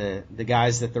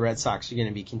guys that the Red Sox are going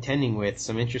to be contending with,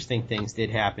 some interesting things did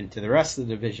happen to the rest of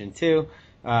the division too.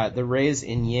 The Rays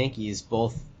and Yankees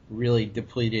both really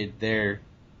depleted their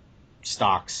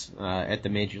stocks at the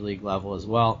major league level as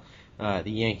well. The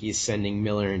Yankees sending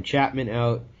Miller and Chapman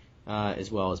out,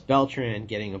 as well as Beltran,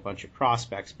 getting a bunch of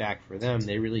prospects back for them.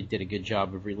 They really did a good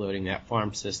job of reloading that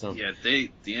farm system. Yeah,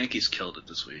 the Yankees killed it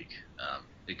this week.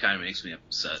 It kind of makes me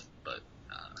upset, but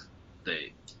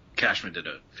Cashman did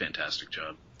a fantastic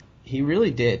job. He really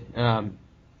did.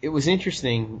 It was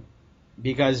interesting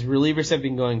because relievers have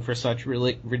been going for such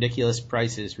really ridiculous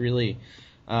prices, really,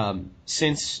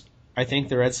 since I think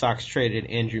the Red Sox traded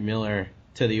Andrew Miller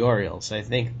to the Orioles. I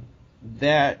think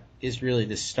that is really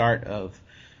the start of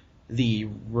the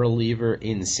reliever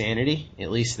insanity, at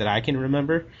least that I can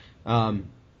remember. And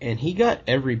he got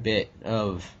every bit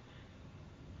of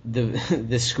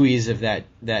the squeeze of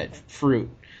that fruit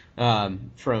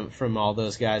from all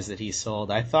those guys that he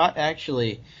sold. I thought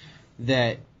actually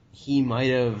that he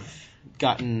might have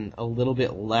gotten a little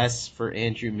bit less for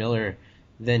Andrew Miller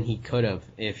than he could have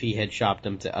if he had shopped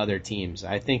him to other teams.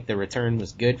 I think the return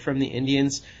was good from the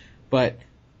Indians, but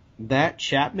that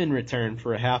Chapman return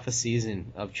for a half a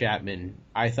season of Chapman,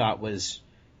 I thought was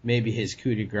maybe his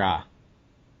coup de grace.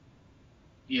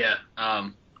 Yeah,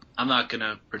 I'm not going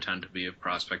to pretend to be a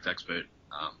prospect expert,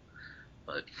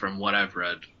 but from what I've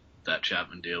read, that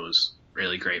Chapman deal was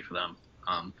really great for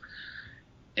them.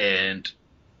 And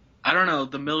I don't know,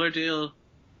 the Miller deal,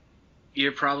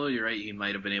 you're probably right, he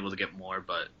might have been able to get more,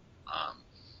 but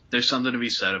there's something to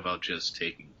be said about just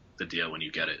taking the deal when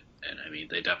you get it. And I mean,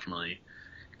 they definitely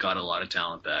got a lot of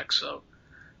talent back, so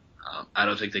I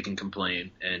don't think they can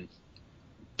complain. And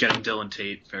getting Dylan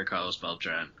Tate for Carlos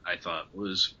Beltran, I thought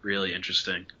was really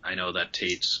interesting. I know that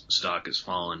Tate's stock has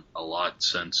fallen a lot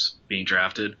since being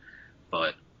drafted,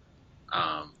 but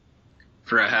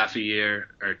for a half a year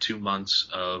or 2 months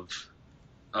of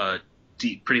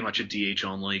pretty much a DH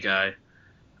only guy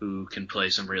who can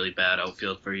play some really bad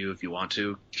outfield for you if you want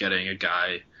to, getting a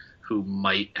guy who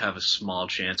might have a small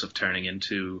chance of turning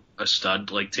into a stud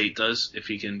like Tate does if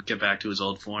he can get back to his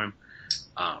old form,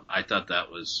 I thought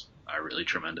that was really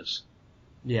tremendous.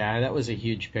 Yeah, that was a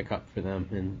huge pickup for them,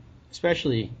 and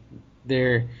especially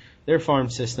their farm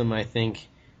system, I think,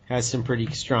 has some pretty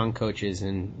strong coaches,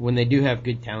 and when they do have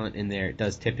good talent in there, it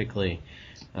does typically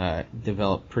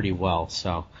develop pretty well.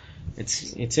 So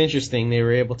it's interesting. They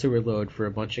were able to reload for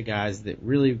a bunch of guys that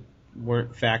really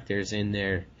weren't factors in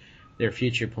their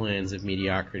future plans of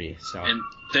mediocrity. So, and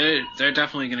they're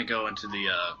definitely going to go into the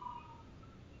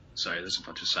sorry, there's a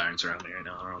bunch of sirens around me right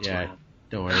now. I don't know what's going on.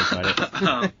 Don't worry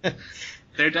about it.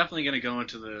 They're definitely going to go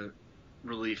into the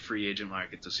relief free agent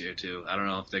market this year too. I don't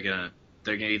know if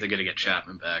they're either going to get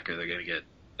Chapman back, or they're going to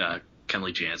get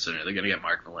Kenley Jansen, or they're going to get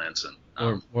Mark Melanson.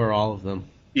 Or all of them.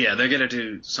 Yeah, they're going to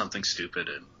do something stupid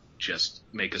and just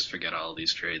make us forget all of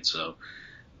these trades. So,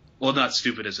 well, not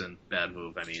stupid as in bad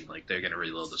move. I mean, like, they're going to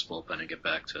reload this bullpen and get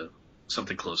back to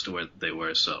something close to where they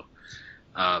were. So,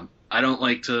 I don't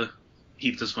like to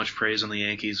heap this much praise on the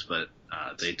Yankees, but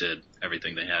they did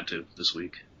everything they had to this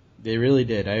week. They really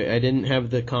did. I didn't have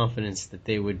the confidence that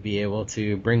they would be able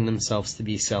to bring themselves to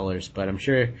be sellers, but I'm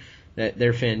sure that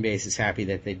their fan base is happy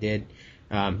that they did.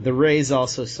 The Rays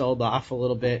also sold off a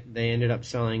little bit. They ended up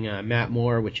selling Matt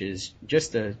Moore, which is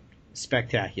just a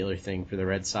spectacular thing for the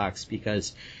Red Sox,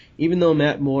 because even though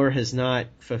Matt Moore has not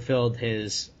fulfilled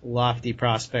his lofty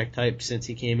prospect type since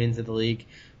he came into the league,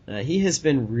 he has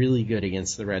been really good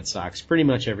against the Red Sox pretty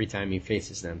much every time he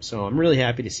faces them. So I'm really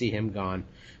happy to see him gone.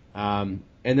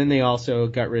 And then they also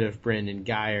got rid of Brandon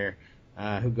Guyer,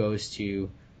 who goes to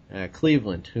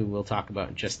Cleveland, who we'll talk about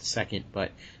in just a second.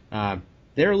 But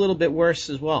they're a little bit worse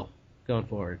as well going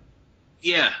forward.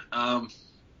 Yeah, I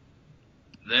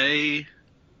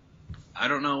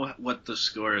don't know what the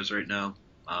score is right now,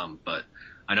 but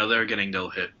I know they're getting no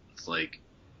hit with like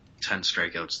 10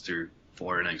 strikeouts through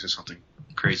 4 innings or something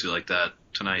crazy like that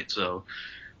tonight. So,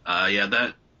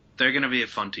 they're going to be a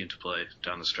fun team to play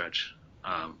down the stretch.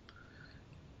 I'm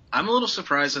a little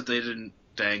surprised that they didn't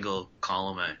dangle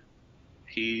Colomé.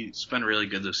 He's been really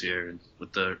good this year, and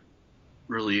with the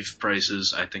relief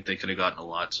prices, I think they could have gotten a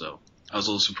lot. So I was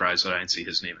a little surprised that I didn't see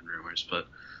his name in rumors. But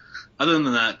other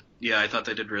than that, yeah, I thought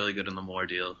they did really good in the Moore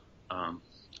deal. I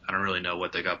don't really know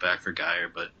what they got back for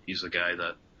Geyer, but he's a guy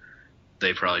that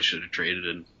they probably should have traded,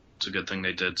 and it's a good thing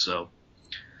they did. So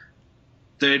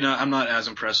I'm not as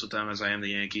impressed with them as I am the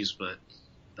Yankees, but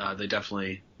they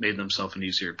definitely made themselves an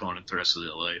easier opponent the rest of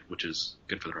the LA, which is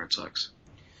good for the Red Sox.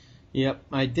 Yep,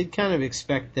 I did kind of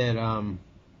expect that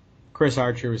Chris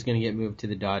Archer was going to get moved to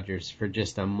the Dodgers for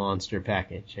just a monster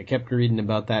package. I kept reading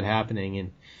about that happening,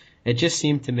 and it just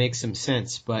seemed to make some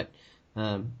sense. But,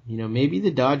 maybe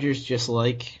the Dodgers just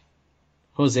like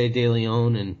Jose De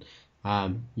Leon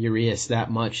and Urias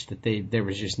that much that there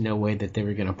was just no way that they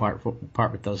were going to part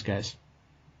with those guys.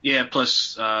 Yeah,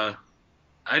 plus I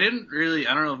don't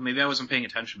know, maybe I wasn't paying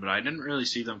attention, but I didn't really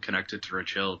see them connected to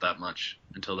Rich Hill that much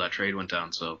until that trade went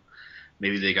down. So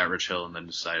maybe they got Rich Hill and then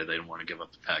decided they didn't want to give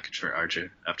up the package for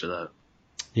Archer after that.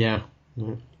 Yeah,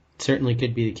 certainly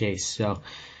could be the case. So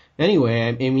anyway,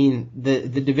 I mean, the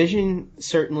division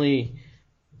certainly,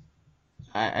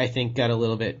 I think, got a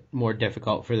little bit more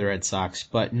difficult for the Red Sox,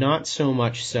 but not so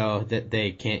much so that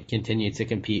they can't continue to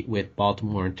compete with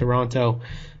Baltimore and Toronto.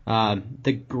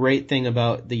 The great thing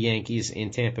about the Yankees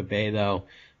in Tampa Bay, though,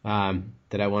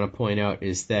 that I want to point out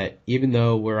is that even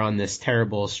though we're on this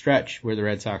terrible stretch where the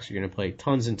Red Sox are going to play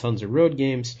tons and tons of road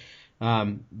games,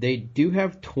 they do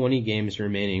have 20 games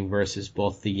remaining versus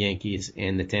both the Yankees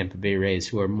and the Tampa Bay Rays,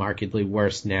 who are markedly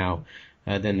worse now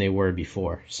than they were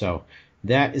before. So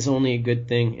that is only a good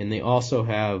thing. And they also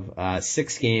have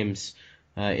 6 games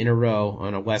in a row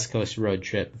on a West Coast road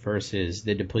trip versus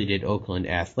the depleted Oakland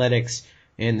Athletics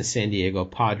and the San Diego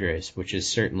Padres, which is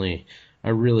certainly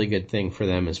a really good thing for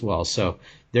them as well. So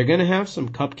they're going to have some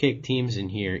cupcake teams in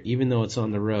here, even though it's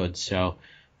on the road. So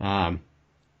not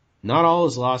all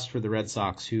is lost for the Red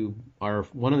Sox, who are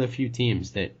one of the few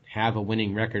teams that have a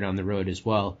winning record on the road as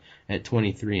well at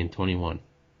 23-21.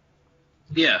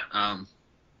 Yeah, I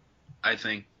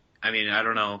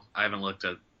don't know. I haven't looked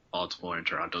at Baltimore and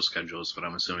Toronto schedules, but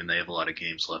I'm assuming they have a lot of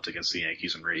games left against the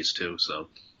Yankees and Rays too. So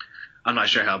I'm not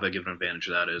sure how big of an advantage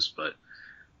that is, but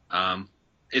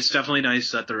it's definitely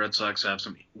nice that the Red Sox have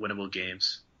some winnable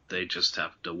games. They just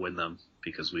have to win them,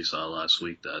 because we saw last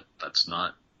week that that's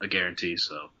not a guarantee.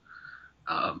 So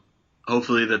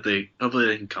hopefully they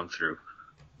can come through.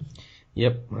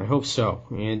 Yep, I hope so.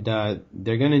 And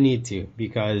they're going to need to,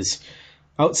 because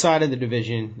outside of the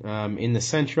division, in the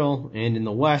Central and in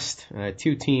the West,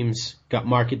 2 teams got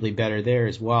markedly better there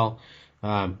as well.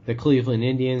 The Cleveland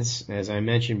Indians, as I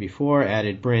mentioned before,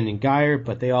 added Brandon Geyer,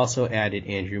 but they also added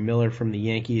Andrew Miller from the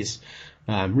Yankees.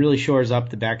 Really shores up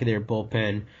the back of their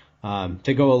bullpen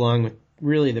to go along with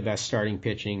really the best starting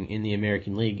pitching in the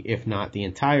American League, if not the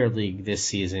entire league this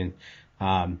season.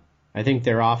 I think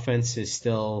their offense is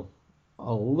still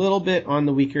a little bit on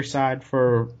the weaker side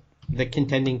for the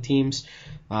contending teams,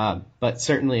 but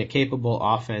certainly a capable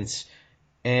offense.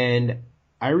 And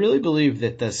I really believe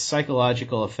that the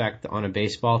psychological effect on a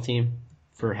baseball team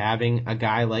for having a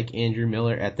guy like Andrew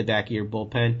Miller at the back of your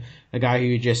bullpen, a guy who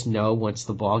you just know once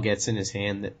the ball gets in his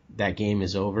hand that game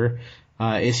is over,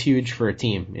 is huge for a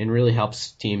team and really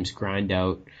helps teams grind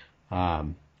out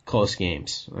close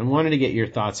games. I wanted to get your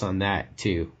thoughts on that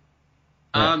too.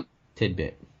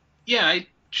 Tidbit. Yeah, I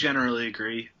generally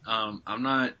agree. I'm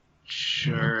not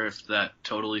sure if that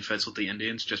totally fits with the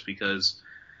Indians, just because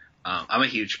I'm a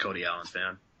huge Cody Allen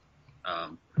fan.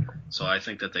 So I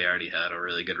think that they already had a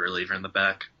really good reliever in the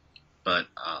back. But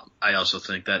I also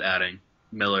think that adding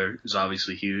Miller is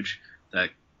obviously huge,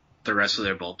 that the rest of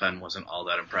their bullpen wasn't all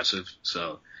that impressive.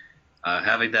 So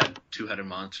having that 2-headed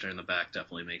monster in the back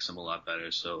definitely makes them a lot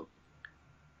better. So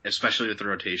especially with the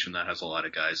rotation that has a lot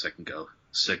of guys that can go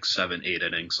 6, 7, 8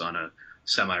 innings on a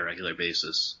semi-regular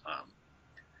basis.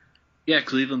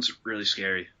 Cleveland's really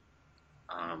scary.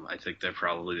 I think they're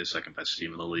probably the second best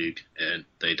team in the league, and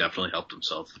they definitely helped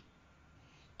themselves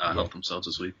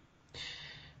this week.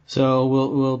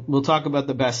 So we'll talk about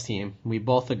the best team. We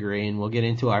both agree, and we'll get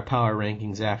into our power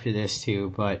rankings after this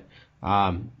too. But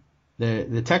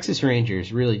the Texas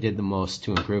Rangers really did the most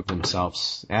to improve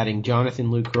themselves, adding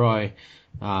Jonathan Lucroy,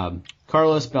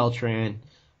 Carlos Beltran,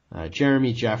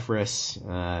 Jeremy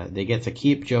Jeffress. They get to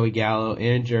keep Joey Gallo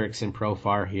and Jerickson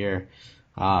Profar here.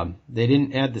 They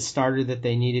didn't add the starter that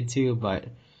they needed to, but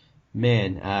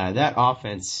man, that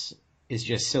offense is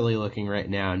just silly looking right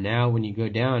now. Now when you go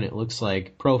down, it looks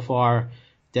like Profar,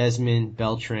 Desmond,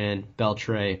 Beltran,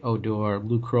 Beltre, Odor,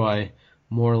 Lucroy,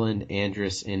 Moreland,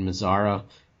 Andrus, and Mazzara.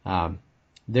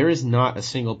 There is not a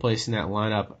single place in that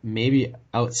lineup, maybe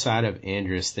outside of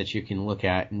Andrus, that you can look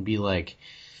at and be like,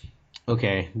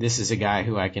 okay, this is a guy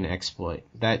who I can exploit.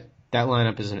 That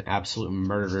lineup is an absolute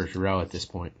murderer's row at this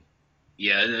point.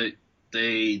 Yeah,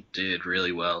 they did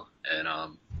really well, and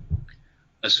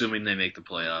assuming they make the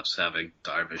playoffs, having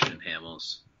Darvish and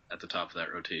Hamels at the top of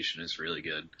that rotation is really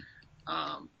good.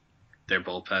 Their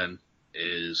bullpen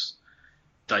is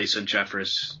Dyson,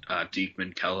 Jeffress,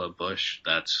 Diekman, Kella, Bush.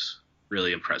 That's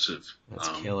really impressive. That's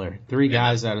killer. 3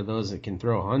 guys out of those that can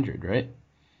throw 100, right?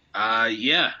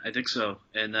 Yeah, I think so.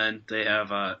 And then they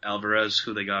have Alvarez,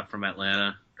 who they got from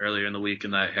Atlanta earlier in the week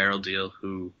in that Harold deal,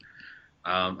 who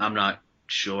I'm not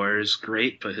sure is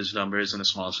great, but his numbers in a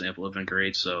small sample have been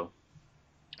great. So,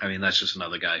 I mean, that's just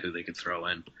another guy who they could throw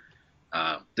in.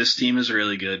 This team is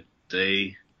really good.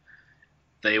 They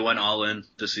went all in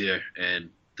this year, and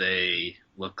they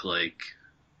look like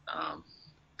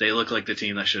the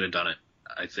team that should have done it.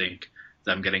 I think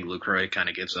them getting Lucroy kind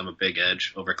of gives them a big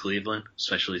edge over Cleveland,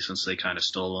 especially since they kind of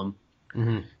stole him.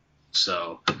 Mm-hmm.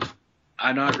 So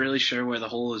I'm not really sure where the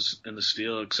hole is in the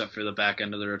steal except for the back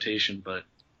end of the rotation, but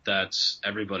that's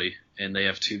everybody. And they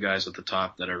have 2 guys at the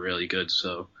top that are really good.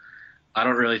 So I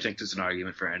don't really think there's an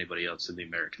argument for anybody else in the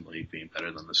American League being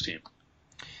better than this team.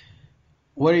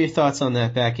 What are your thoughts on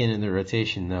that back end of the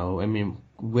rotation, though? I mean,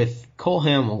 with Cole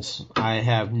Hamels, I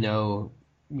have no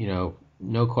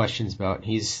questions about.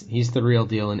 He's the real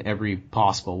deal in every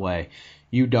possible way.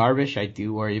 Yu Darvish, I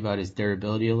do worry about his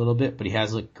durability a little bit, but he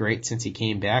has looked great since he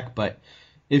came back. But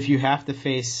if you have to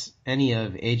face any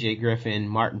of AJ Griffin,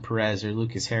 Martin Perez, or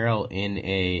Lucas Harrell in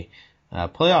a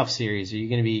playoff series, are you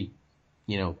going to be,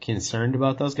 concerned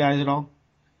about those guys at all?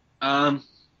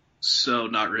 So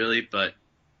not really, but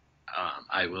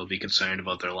I will be concerned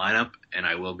about their lineup, and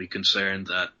I will be concerned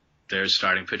that their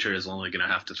starting pitcher is only going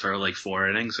to have to throw like 4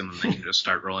 innings, and then they can just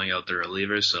start rolling out their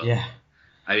relievers. So, yeah.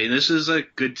 I mean, this is a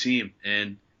good team,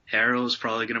 and Harrell is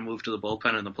probably going to move to the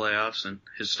bullpen in the playoffs, and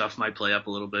his stuff might play up a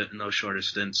little bit in those shorter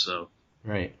stints. So,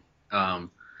 right. When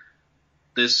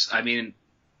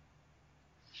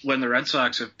the Red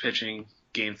Sox are pitching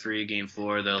Game 3, Game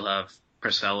 4, they'll have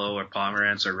Porcello or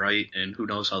Pomerantz or Wright, and who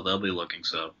knows how they'll be looking.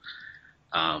 So,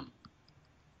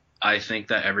 I think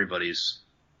that everybody's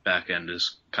back end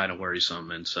is kind of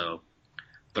worrisome, and so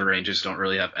the Rangers don't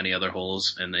really have any other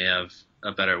holes, and they have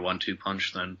a better 1-2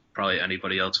 punch than probably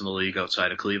anybody else in the league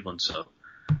outside of Cleveland. So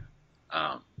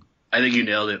I think you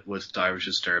nailed it with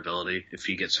Darvish's durability. If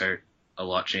he gets hurt, a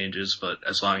lot changes, but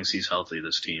as long as he's healthy,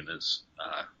 this team is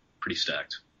pretty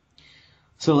stacked.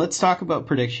 So let's talk about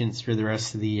predictions for the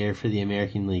rest of the year for the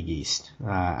American League East.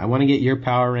 I want to get your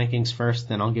power rankings first,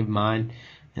 then I'll give mine,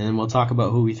 and then we'll talk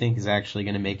about who we think is actually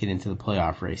going to make it into the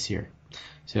playoff race here.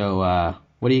 So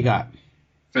what do you got?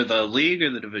 For the league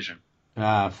or the division?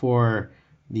 For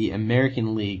the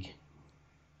American League.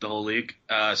 The whole league?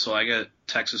 So I got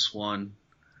Texas 1,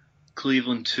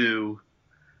 Cleveland 2,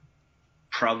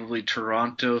 probably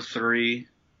Toronto 3,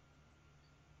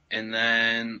 and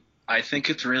then I think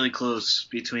it's really close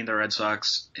between the Red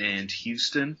Sox and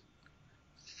Houston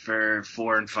for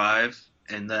 4 and 5,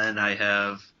 and then I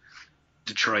have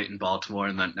Detroit and Baltimore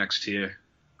in that next tier.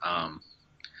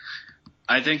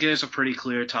 I think it's a pretty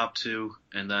clear top 2,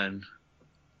 and then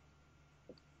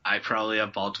I probably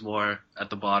have Baltimore at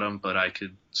the bottom, but I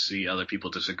could see other people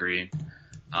disagreeing.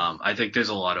 I think there's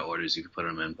a lot of orders you could put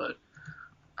them in, but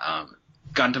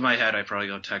gun to my head, I'd probably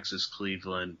go Texas,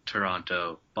 Cleveland,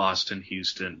 Toronto, Boston,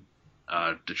 Houston,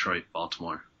 Detroit,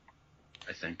 Baltimore.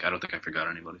 I don't think I forgot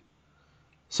anybody.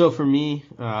 So for me,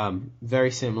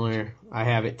 very similar. I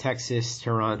have it Texas,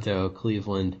 Toronto,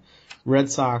 Cleveland, Red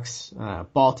Sox,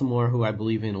 Baltimore, who I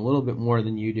believe in a little bit more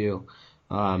than you do,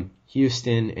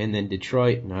 Houston, and then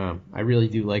Detroit. I really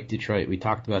do like Detroit. We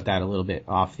talked about that a little bit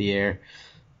off the air.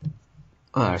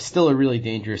 Still a really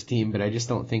dangerous team, but I just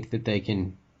don't think that they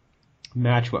can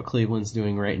match what Cleveland's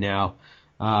doing right now.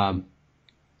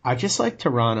 I just like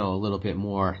Toronto a little bit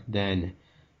more than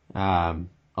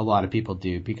a lot of people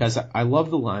do, because I love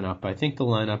the lineup. I think the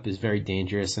lineup is very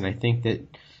dangerous, and I think that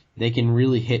they can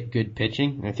really hit good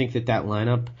pitching. I think that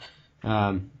lineup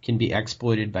can be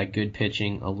exploited by good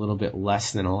pitching a little bit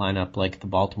less than a lineup like the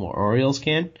Baltimore Orioles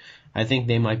can. I think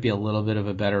they might be a little bit of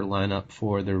a better lineup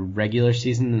for the regular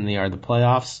season than they are the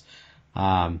playoffs.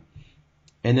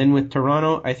 And then with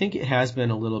Toronto, I think it has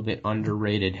been a little bit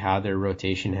underrated how their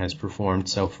rotation has performed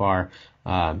so far.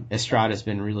 Estrada's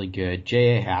been really good.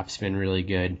 J.A. Happ's been really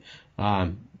good.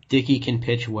 Dickey can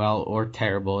pitch well or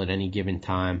terrible at any given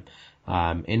time.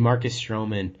 And Marcus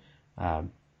Stroman, I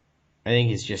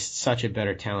think is just such a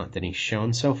better talent than he's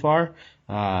shown so far.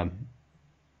 And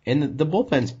the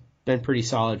bullpen's been pretty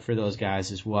solid for those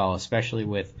guys as well, especially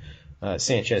with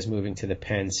Sanchez moving to the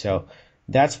pen. So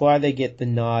that's why they get the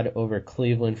nod over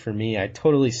Cleveland for me. I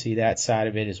totally see that side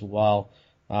of it as well.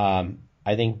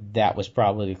 I think that was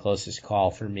probably the closest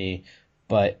call for me.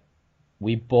 But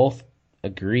we both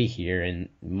agree here, and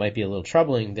it might be a little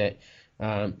troubling, that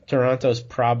Toronto's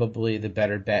probably the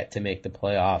better bet to make the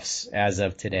playoffs as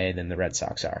of today than the Red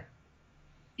Sox are.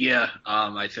 Yeah,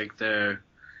 I think they're...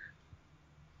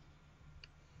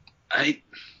 I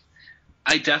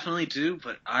definitely do,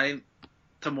 but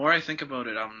the more I think about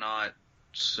it, I'm not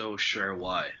so sure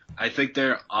why. I think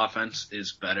their offense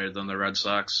is better than the Red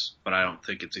Sox, but I don't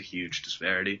think it's a huge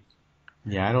disparity.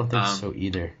 Yeah, I don't think so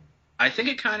either. I think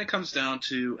it kind of comes down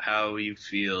to how you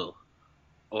feel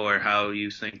or how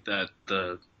you think that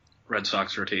the Red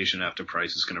Sox rotation after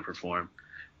Price is going to perform.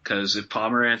 Because if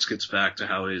Pomerantz gets back to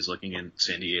how he's looking in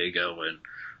San Diego and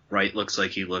Wright looks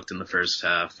like he looked in the first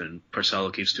half and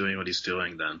Porcello keeps doing what he's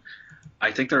doing, then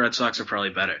I think the Red Sox are probably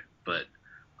better. But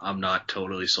I'm not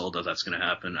totally sold that that's going to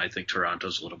happen. I think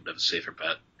Toronto's a little bit of a safer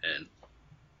bet. And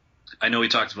I know we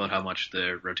talked about how much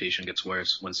their rotation gets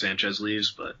worse when Sanchez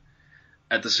leaves, but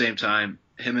at the same time,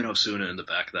 him and Osuna in the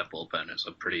back of that bullpen is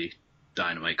a pretty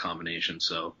dynamite combination.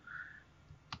 So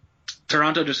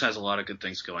Toronto just has a lot of good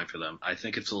things going for them. I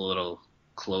think it's a little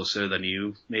closer than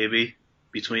you, maybe,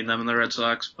 between them and the Red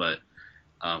Sox, but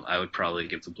I would probably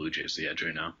give the Blue Jays the edge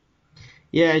right now.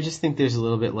 Yeah, I just think there's a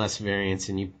little bit less variance,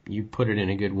 and you put it in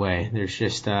a good way. There's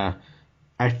just, I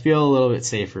feel a little bit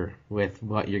safer with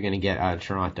what you're going to get out of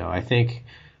Toronto. I think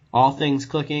all things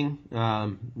clicking,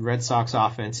 Red Sox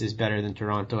offense is better than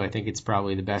Toronto. I think it's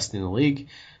probably the best in the league.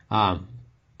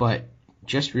 But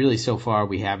just really so far,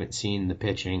 we haven't seen the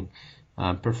pitching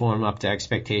perform up to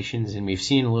expectations, and we've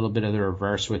seen a little bit of the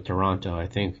reverse with Toronto. I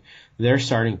think their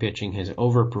starting pitching has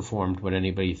overperformed what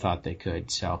anybody thought they could.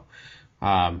 So,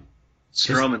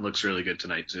 Stroman looks really good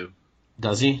tonight too.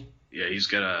 Does he? Yeah, I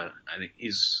think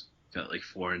he's got like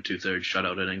 4 2/3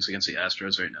 shutout innings against the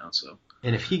Astros right now. So.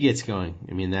 And if he gets going,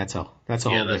 I mean that's a whole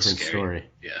different story.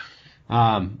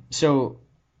 Yeah. So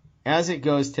as it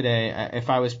goes today, if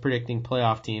I was predicting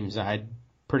playoff teams, I'd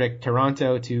predict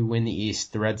Toronto to win the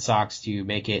East, the Red Sox to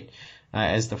make it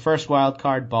as the first wild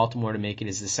card, Baltimore to make it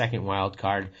as the second wild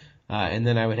card, and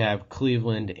then I would have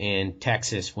Cleveland and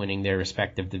Texas winning their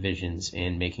respective divisions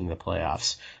and making the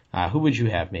playoffs. Who would you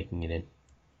have making it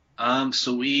in?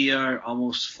 So we are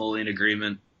almost fully in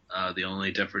agreement. The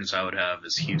only difference I would have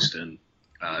is Houston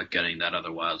getting that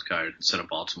other wild card instead of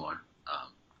Baltimore.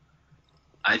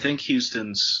 I think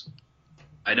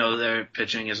I know their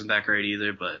pitching isn't that great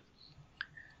either, but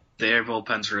their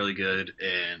bullpen's really good,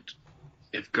 and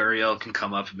if Gurriel can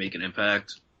come up and make an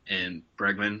impact, and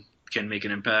Bregman can make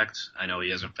an impact, I know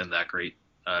he hasn't been that great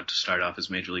to start off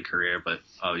his major league career, but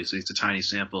obviously it's a tiny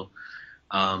sample.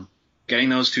 Getting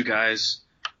those two guys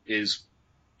is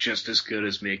just as good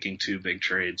as making 2 big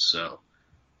trades, so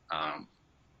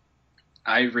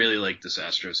I really like this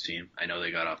Astros team. I know they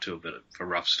got off to a bit of a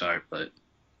rough start, but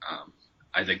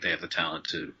I think they have the talent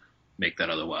to make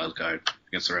that other wild card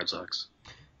against the Red Sox.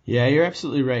 Yeah, you're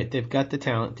absolutely right. They've got the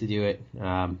talent to do it.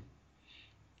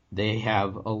 They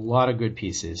have a lot of good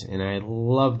pieces, and I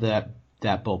love that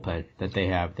bullpen that they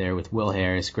have there with Will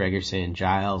Harris, Gregerson,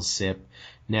 Giles, Sip,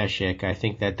 Neshek. I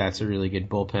think that's a really good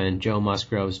bullpen. Joe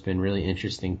Musgrove's been really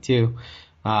interesting too.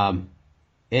 And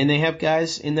they have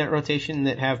guys in that rotation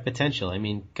that have potential. I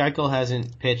mean, Keuchel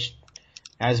hasn't pitched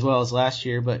as well as last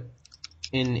year, but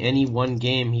in any one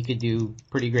game he could do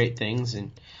pretty great things,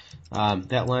 and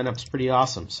that lineup's pretty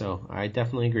awesome. So I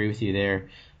definitely agree with you there.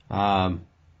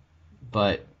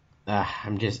 But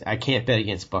I can't bet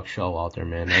against Buck Showalter,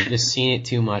 man. I've just seen it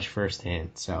too much firsthand.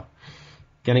 So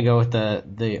gonna go with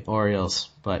the Orioles.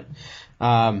 But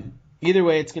either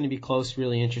way, it's going to be close,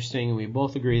 really interesting. We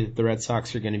both agree that the Red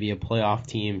Sox are going to be a playoff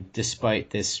team despite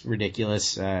this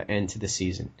ridiculous end to the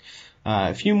season.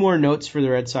 A few more notes for the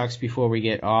Red Sox before we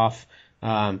get off.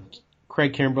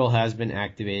 Craig Kimbrell has been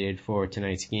activated for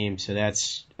tonight's game, so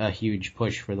that's a huge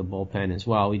push for the bullpen as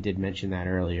well. We did mention that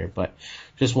earlier, but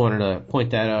just wanted to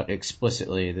point that out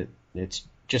explicitly, that it's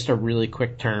just a really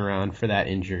quick turnaround for that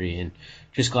injury, and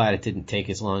just glad it didn't take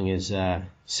as long as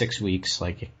 6 weeks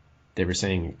like they were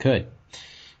saying it could.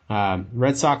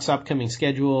 Red Sox upcoming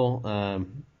schedule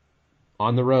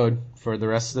on the road for the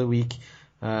rest of the week.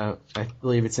 I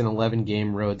believe it's an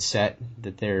 11-game road set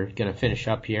that they're going to finish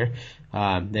up here.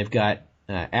 They've got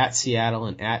at Seattle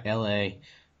and at LA,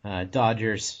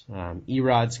 Dodgers.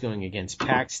 Erod's going against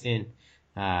Paxton.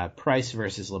 Price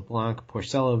versus LeBlanc.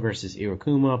 Porcello versus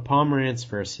Iwakuma. Pomerantz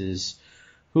versus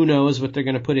who knows what they're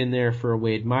going to put in there for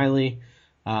Wade Miley.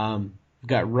 We've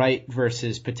got Wright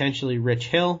versus potentially Rich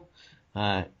Hill.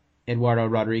 Eduardo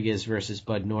Rodriguez versus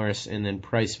Bud Norris. And then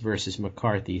Price versus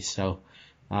McCarthy. So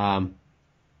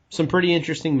some pretty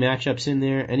interesting matchups in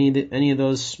there. Any of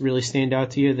those really stand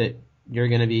out to you that you're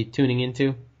going to be tuning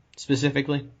into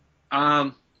specifically?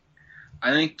 I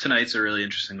think tonight's a really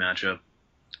interesting matchup.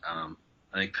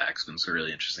 I think Paxton's a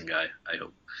really interesting guy, I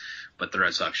hope. But the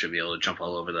Red Sox should be able to jump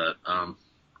all over that.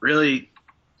 Really,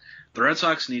 the Red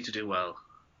Sox need to do well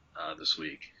this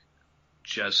week.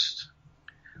 Just,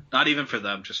 not even for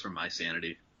them, just for my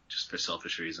sanity, just for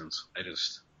selfish reasons. I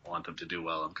just want them to do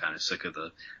well. I'm kind of sick of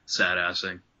the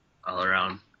sad-assing all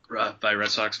around by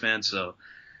Red Sox fans. So,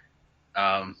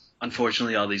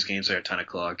 unfortunately, all these games are at 10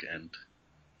 o'clock, and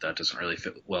that doesn't really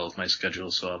fit well with my schedule,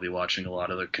 so I'll be watching a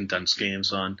lot of the condensed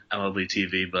games on MLB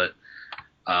TV. But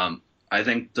I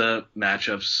think the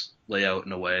matchups lay out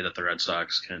in a way that the Red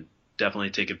Sox can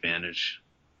definitely take advantage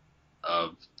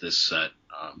of this set.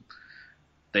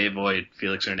 They avoid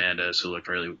Felix Hernandez, who looked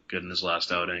really good in his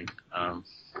last outing.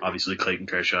 Obviously, Clayton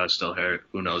Kershaw is still hurt.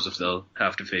 Who knows if they'll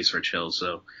have to face Rich Hill.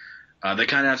 So they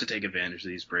kind of have to take advantage of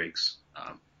these breaks.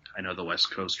 I know the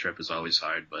West Coast trip is always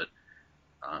hard, but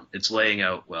it's laying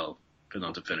out well for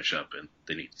them to finish up, and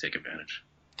they need to take advantage.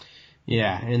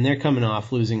 Yeah, and they're coming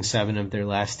off losing 7 of their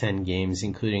last 10 games,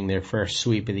 including their first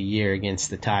sweep of the year against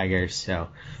the Tigers. So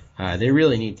they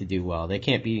really need to do well. They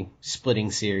can't be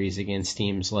splitting series against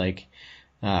teams like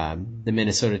the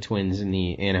Minnesota Twins and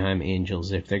the Anaheim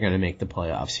Angels if they're going to make the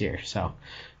playoffs here. So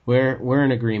we're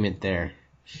in agreement there.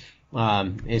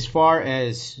 As far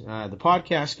as the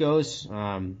podcast goes,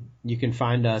 you can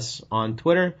find us on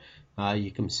Twitter.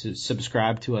 You can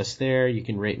subscribe to us there. You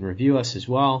can rate and review us as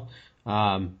well.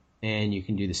 And you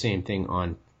can do the same thing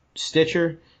on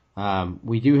Stitcher.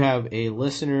 We do have a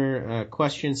listener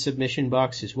question submission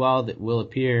box as well that will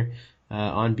appear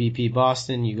on BP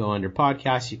Boston. You go under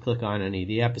podcasts, you click on any of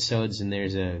the episodes, and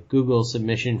there's a Google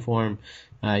submission form.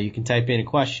 You can type in a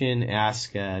question,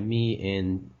 ask me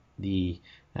and the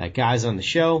guys on the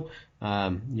show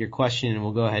your question, and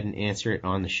we'll go ahead and answer it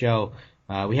on the show.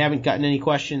 We haven't gotten any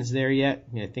questions there yet.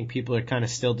 I think people are kind of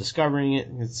still discovering it.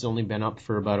 It's only been up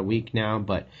for about a week now,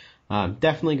 but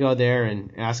definitely go there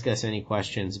and ask us any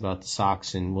questions about the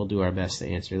Sox, and we'll do our best to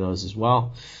answer those as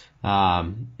well.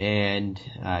 And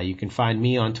you can find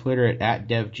me on Twitter at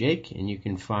DevJake, and you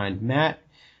can find Matt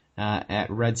at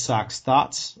Red Sox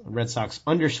Thoughts, Red Sox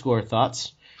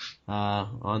 _thoughts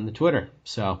on the Twitter.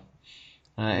 So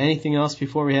anything else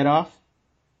before we head off?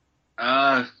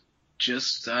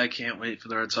 Just I can't wait for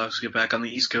the Red Sox to get back on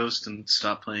the East Coast and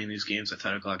stop playing these games at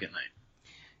 10 o'clock at night.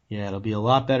 Yeah, it'll be a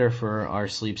lot better for our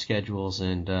sleep schedules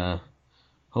and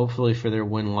hopefully for their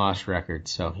win-loss record.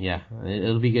 So, yeah,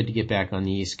 it'll be good to get back on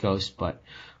the East Coast, but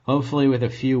hopefully with a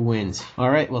few wins.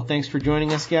 All right, well, thanks for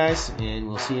joining us, guys, and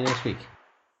we'll see you next week.